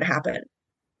 this isn't going to happen.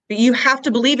 But you have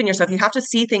to believe in yourself. You have to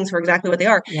see things for exactly what they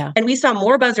are. Yeah. And we saw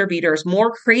more buzzer beaters,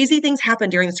 more crazy things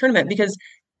happen during this tournament because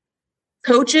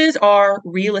coaches are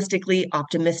realistically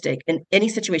optimistic in any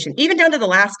situation, even down to the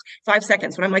last 5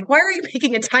 seconds. When I'm like, why are you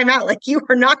making a timeout? Like, you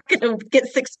are not going to get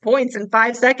 6 points in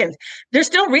 5 seconds. They're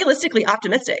still realistically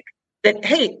optimistic that,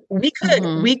 hey, we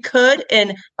could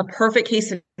in a perfect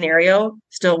case scenario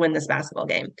still win this basketball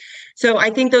game. So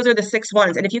I think those are the 6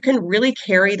 ones. And if you can really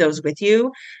carry those with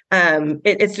you,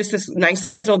 it's just this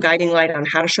nice little guiding light on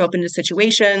how to show up into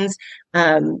situations,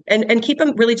 and keep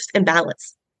them really just in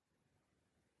balance.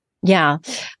 Yeah,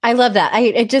 I love that.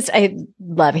 I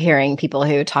love hearing people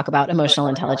who talk about emotional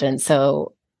intelligence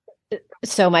so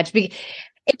much.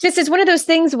 It just is one of those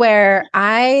things where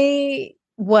I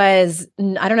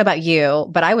don't know about you,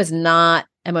 but I was not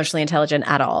emotionally intelligent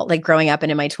at all, like growing up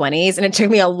and in my 20s. And it took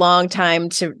me a long time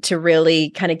to really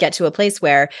kind of get to a place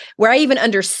where I even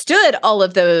understood all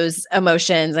of those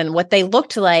emotions and what they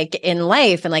looked like in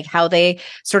life and like how they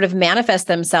sort of manifest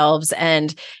themselves.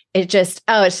 And it just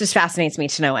fascinates me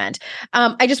to no end.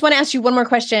 I just want to ask you one more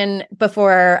question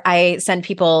before I send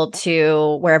people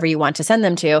to wherever you want to send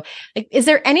them to. Like, is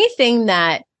there anything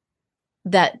that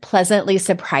pleasantly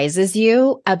surprises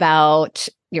you about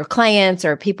your clients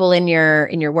or people in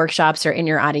your workshops or in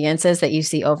your audiences that you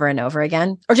see over and over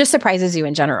again, or just surprises you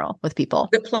in general with people?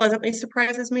 That pleasantly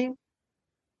surprises me.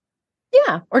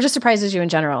 Yeah. Or just surprises you in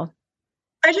general.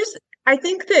 I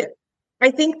think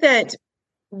that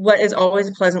what is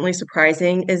always pleasantly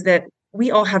surprising is that we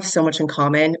all have so much in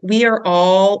common. We are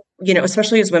all,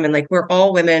 especially as women, like we're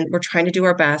all women. We're trying to do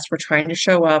our best. We're trying to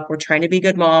show up. We're trying to be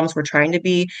good moms. We're trying to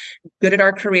be good at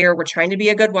our career. We're trying to be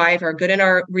a good wife or good in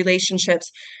our relationships.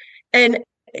 And,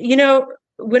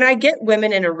 when I get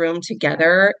women in a room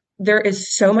together, there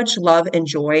is so much love and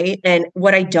joy. And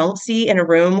what I don't see in a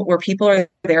room where people are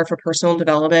there for personal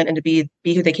development and to be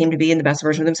who they came to be in the best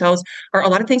version of themselves are a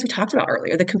lot of things we talked about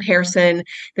earlier, the comparison,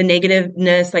 the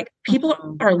negativeness, like people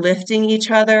are lifting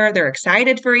each other. They're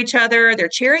excited for each other. They're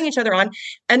cheering each other on.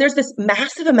 And there's this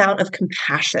massive amount of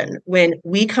compassion when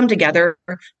we come together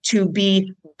to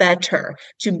be better,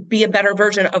 to be a better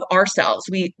version of ourselves.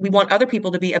 We want other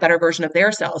people to be a better version of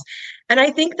their selves. And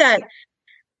I think that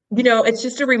it's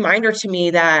just a reminder to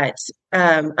me that,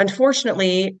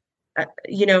 unfortunately,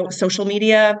 social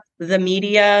media,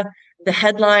 the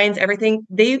headlines, everything,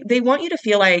 they want you to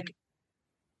feel like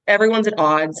everyone's at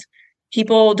odds.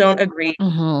 People don't agree.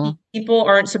 Mm-hmm. People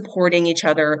aren't supporting each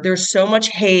other. There's so much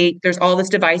hate. There's all this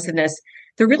divisiveness.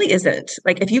 There really isn't.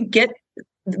 Like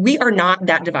we are not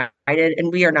that divided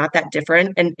and we are not that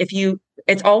different. And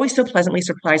it's always so pleasantly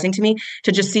surprising to me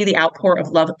to just see the outpour of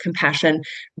love, compassion,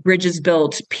 bridges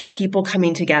built, people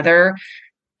coming together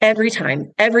every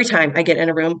time I get in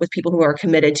a room with people who are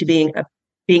committed to being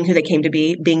who they came to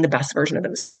be, being the best version of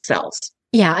themselves.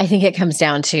 Yeah, I think it comes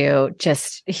down to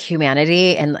just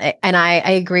humanity. And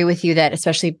I agree with you that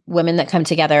especially women that come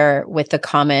together with the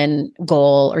common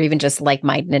goal or even just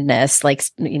like-mindedness,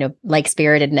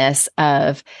 like-spiritedness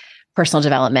of personal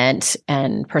development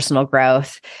and personal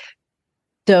growth,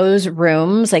 those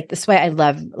rooms, like this way I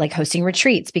love like hosting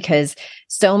retreats because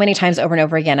so many times over and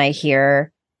over again, I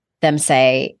hear them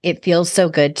say, it feels so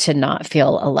good to not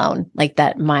feel alone, like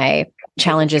that my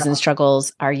challenges and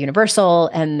struggles are universal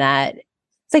and that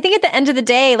so I think at the end of the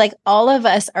day, like all of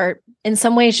us are in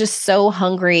some ways just so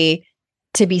hungry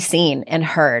to be seen and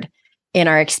heard in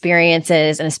our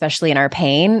experiences and especially in our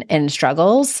pain and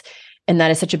struggles. And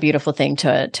that is such a beautiful thing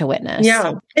to witness.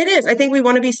 Yeah, it is. I think we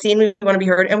want to be seen, we want to be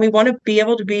heard, and we want to be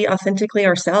able to be authentically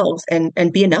ourselves and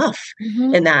be enough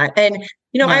in that. And,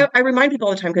 I remind people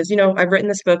all the time because, I've written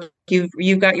this book,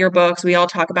 you've got your books, we all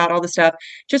talk about all this stuff.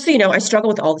 Just so you know, I struggle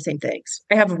with all the same things.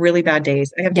 I have really bad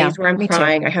days. I have days where I'm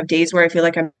crying. Too. I have days where I feel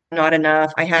like I'm not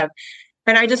enough.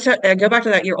 And I just I go back to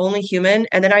that, you're only human.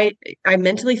 And then I'm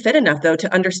mentally fit enough, though,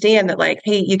 to understand that, like,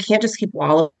 hey, you can't just keep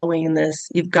wallowing in this.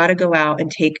 You've got to go out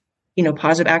and take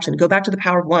positive action, go back to the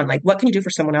power of one. Like, what can you do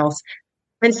for someone else?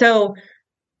 And so,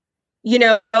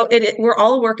 we're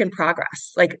all a work in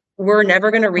progress. Like, we're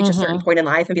never going to reach a certain point in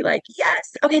life and be like,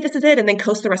 yes, okay, this is it. And then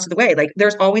coast the rest of the way. Like,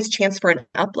 there's always chance for an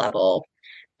up level.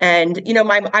 And,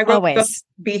 I wrote the book,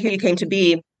 Be Who You Came to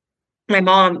Be. My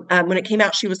mom, when it came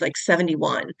out, she was like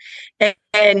 71.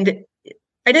 And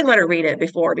I didn't let her read it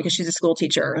before because she's a school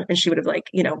teacher and she would have there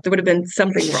would have been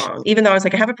something wrong, even though I was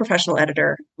like, I have a professional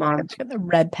editor, Mom. The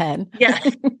red pen. Yeah.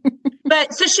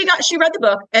 But so she read the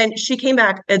book and she came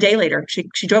back a day later.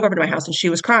 She drove over to my house and she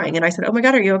was crying. And I said, oh my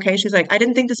God, are you okay? She's like, I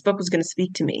didn't think this book was going to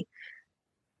speak to me.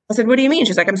 I said, what do you mean?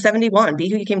 She's like, I'm 71. Be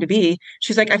who you came to be.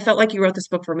 She's like, I felt like you wrote this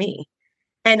book for me.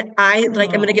 And I'm going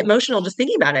to get emotional just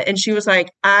thinking about it. And she was like,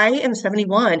 I am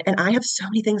 71 and I have so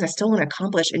many things I still want to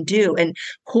accomplish and do and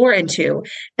pour into.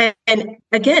 And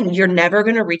again, you're never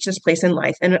going to reach this place in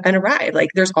life and arrive. Like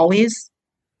there's always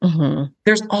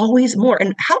more.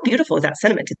 And how beautiful is that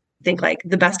sentiment to think like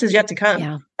the best is yet to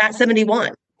come at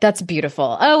 71. That's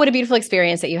beautiful. Oh, what a beautiful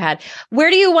experience that you had.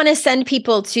 Where do you want to send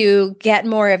people to get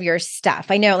more of your stuff?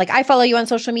 I know, like I follow you on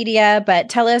social media, but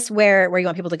tell us where you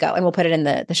want people to go and we'll put it in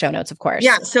the show notes, of course.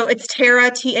 Yeah. So it's Tara,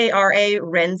 Tara,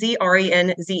 Renze,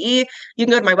 Rence. You can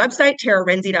go to my website,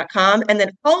 tararenze.com. And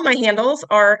then all my handles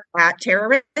are at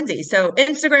Tara Renze. So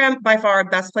Instagram, by far,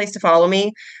 best place to follow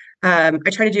me. I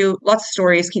try to do lots of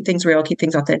stories, keep things real, keep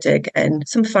things authentic, and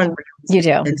some fun reels. You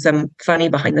do. And some funny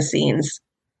behind the scenes.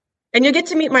 And you'll get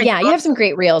to meet my you have some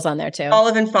great reels on there too.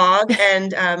 Olive and Fog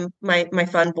and my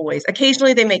fun boys.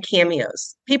 Occasionally they make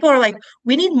cameos. People are like,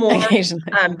 we need more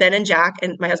Ben and Jack,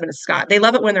 and my husband is Scott. They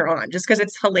love it when they're on just because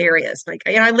it's hilarious. Like,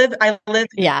 I live in a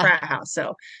frat house,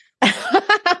 so.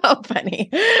 How funny.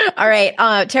 All right.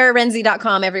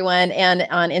 TaraRenze.com, everyone, and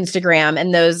on Instagram.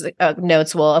 And those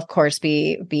notes will, of course,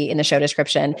 be in the show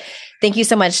description. Thank you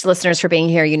so much, listeners, for being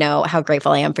here. You know how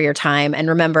grateful I am for your time. And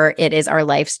remember, it is our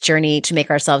life's journey to make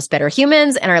ourselves better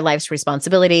humans and our life's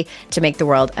responsibility to make the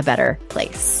world a better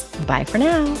place. Bye for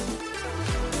now.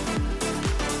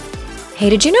 Hey,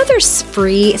 did you know there's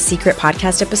free secret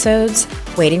podcast episodes?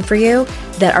 waiting for you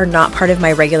that are not part of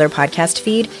my regular podcast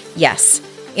feed. Yes,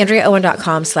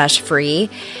 AndreaOwen.com/free.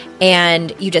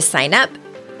 And you just sign up.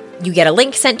 You get a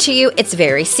link sent to you. It's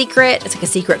very secret. It's like a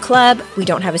secret club. We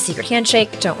don't have a secret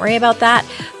handshake. Don't worry about that.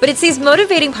 But it's these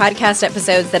motivating podcast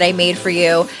episodes that I made for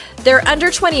you. They're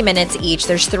under 20 minutes each.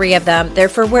 There's 3 of them. They're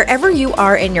for wherever you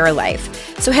are in your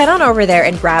life. So head on over there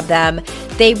and grab them.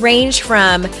 They range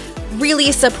from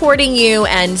really supporting you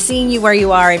and seeing you where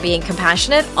you are and being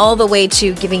compassionate, all the way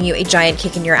to giving you a giant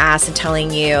kick in your ass and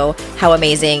telling you how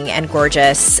amazing and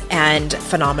gorgeous and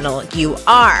phenomenal you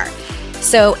are.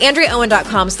 So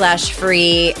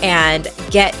AndreaOwen.com/free and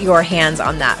get your hands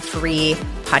on that free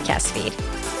podcast feed.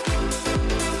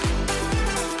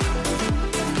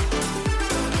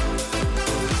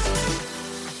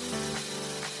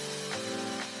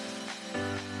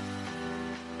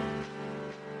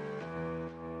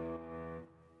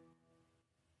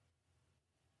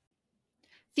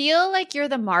 Feel like you're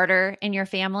the martyr in your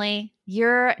family?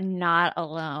 You're not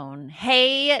alone.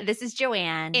 Hey, this is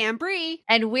Joanne. And Bree.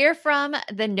 And we're from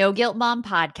the No Guilt Mom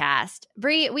podcast.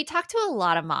 Bree, we talk to a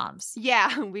lot of moms.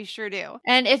 Yeah, we sure do.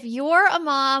 And if you're a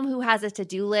mom who has a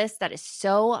to-do list that is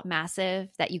so massive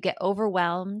that you get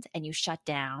overwhelmed and you shut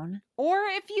down, or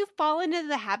if you fall into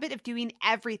the habit of doing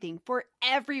everything for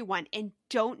everyone and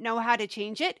don't know how to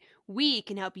change it, we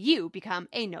can help you become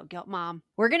a no-guilt mom.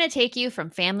 we're going to take you from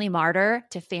family martyr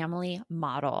to family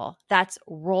model. That's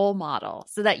role model,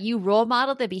 so that you role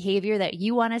model the behavior that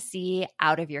you want to see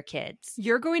out of your kids.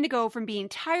 You're going to go from being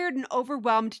tired and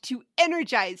overwhelmed to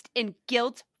energized and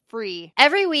guilt-free.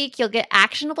 Every week, you'll get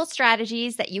actionable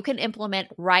strategies that you can implement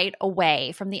right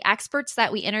away from the experts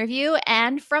that we interview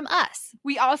and from us.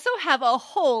 We also have a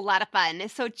whole lot of fun,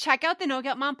 so check out the No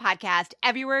Guilt Mom podcast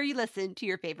everywhere you listen to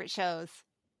your favorite shows.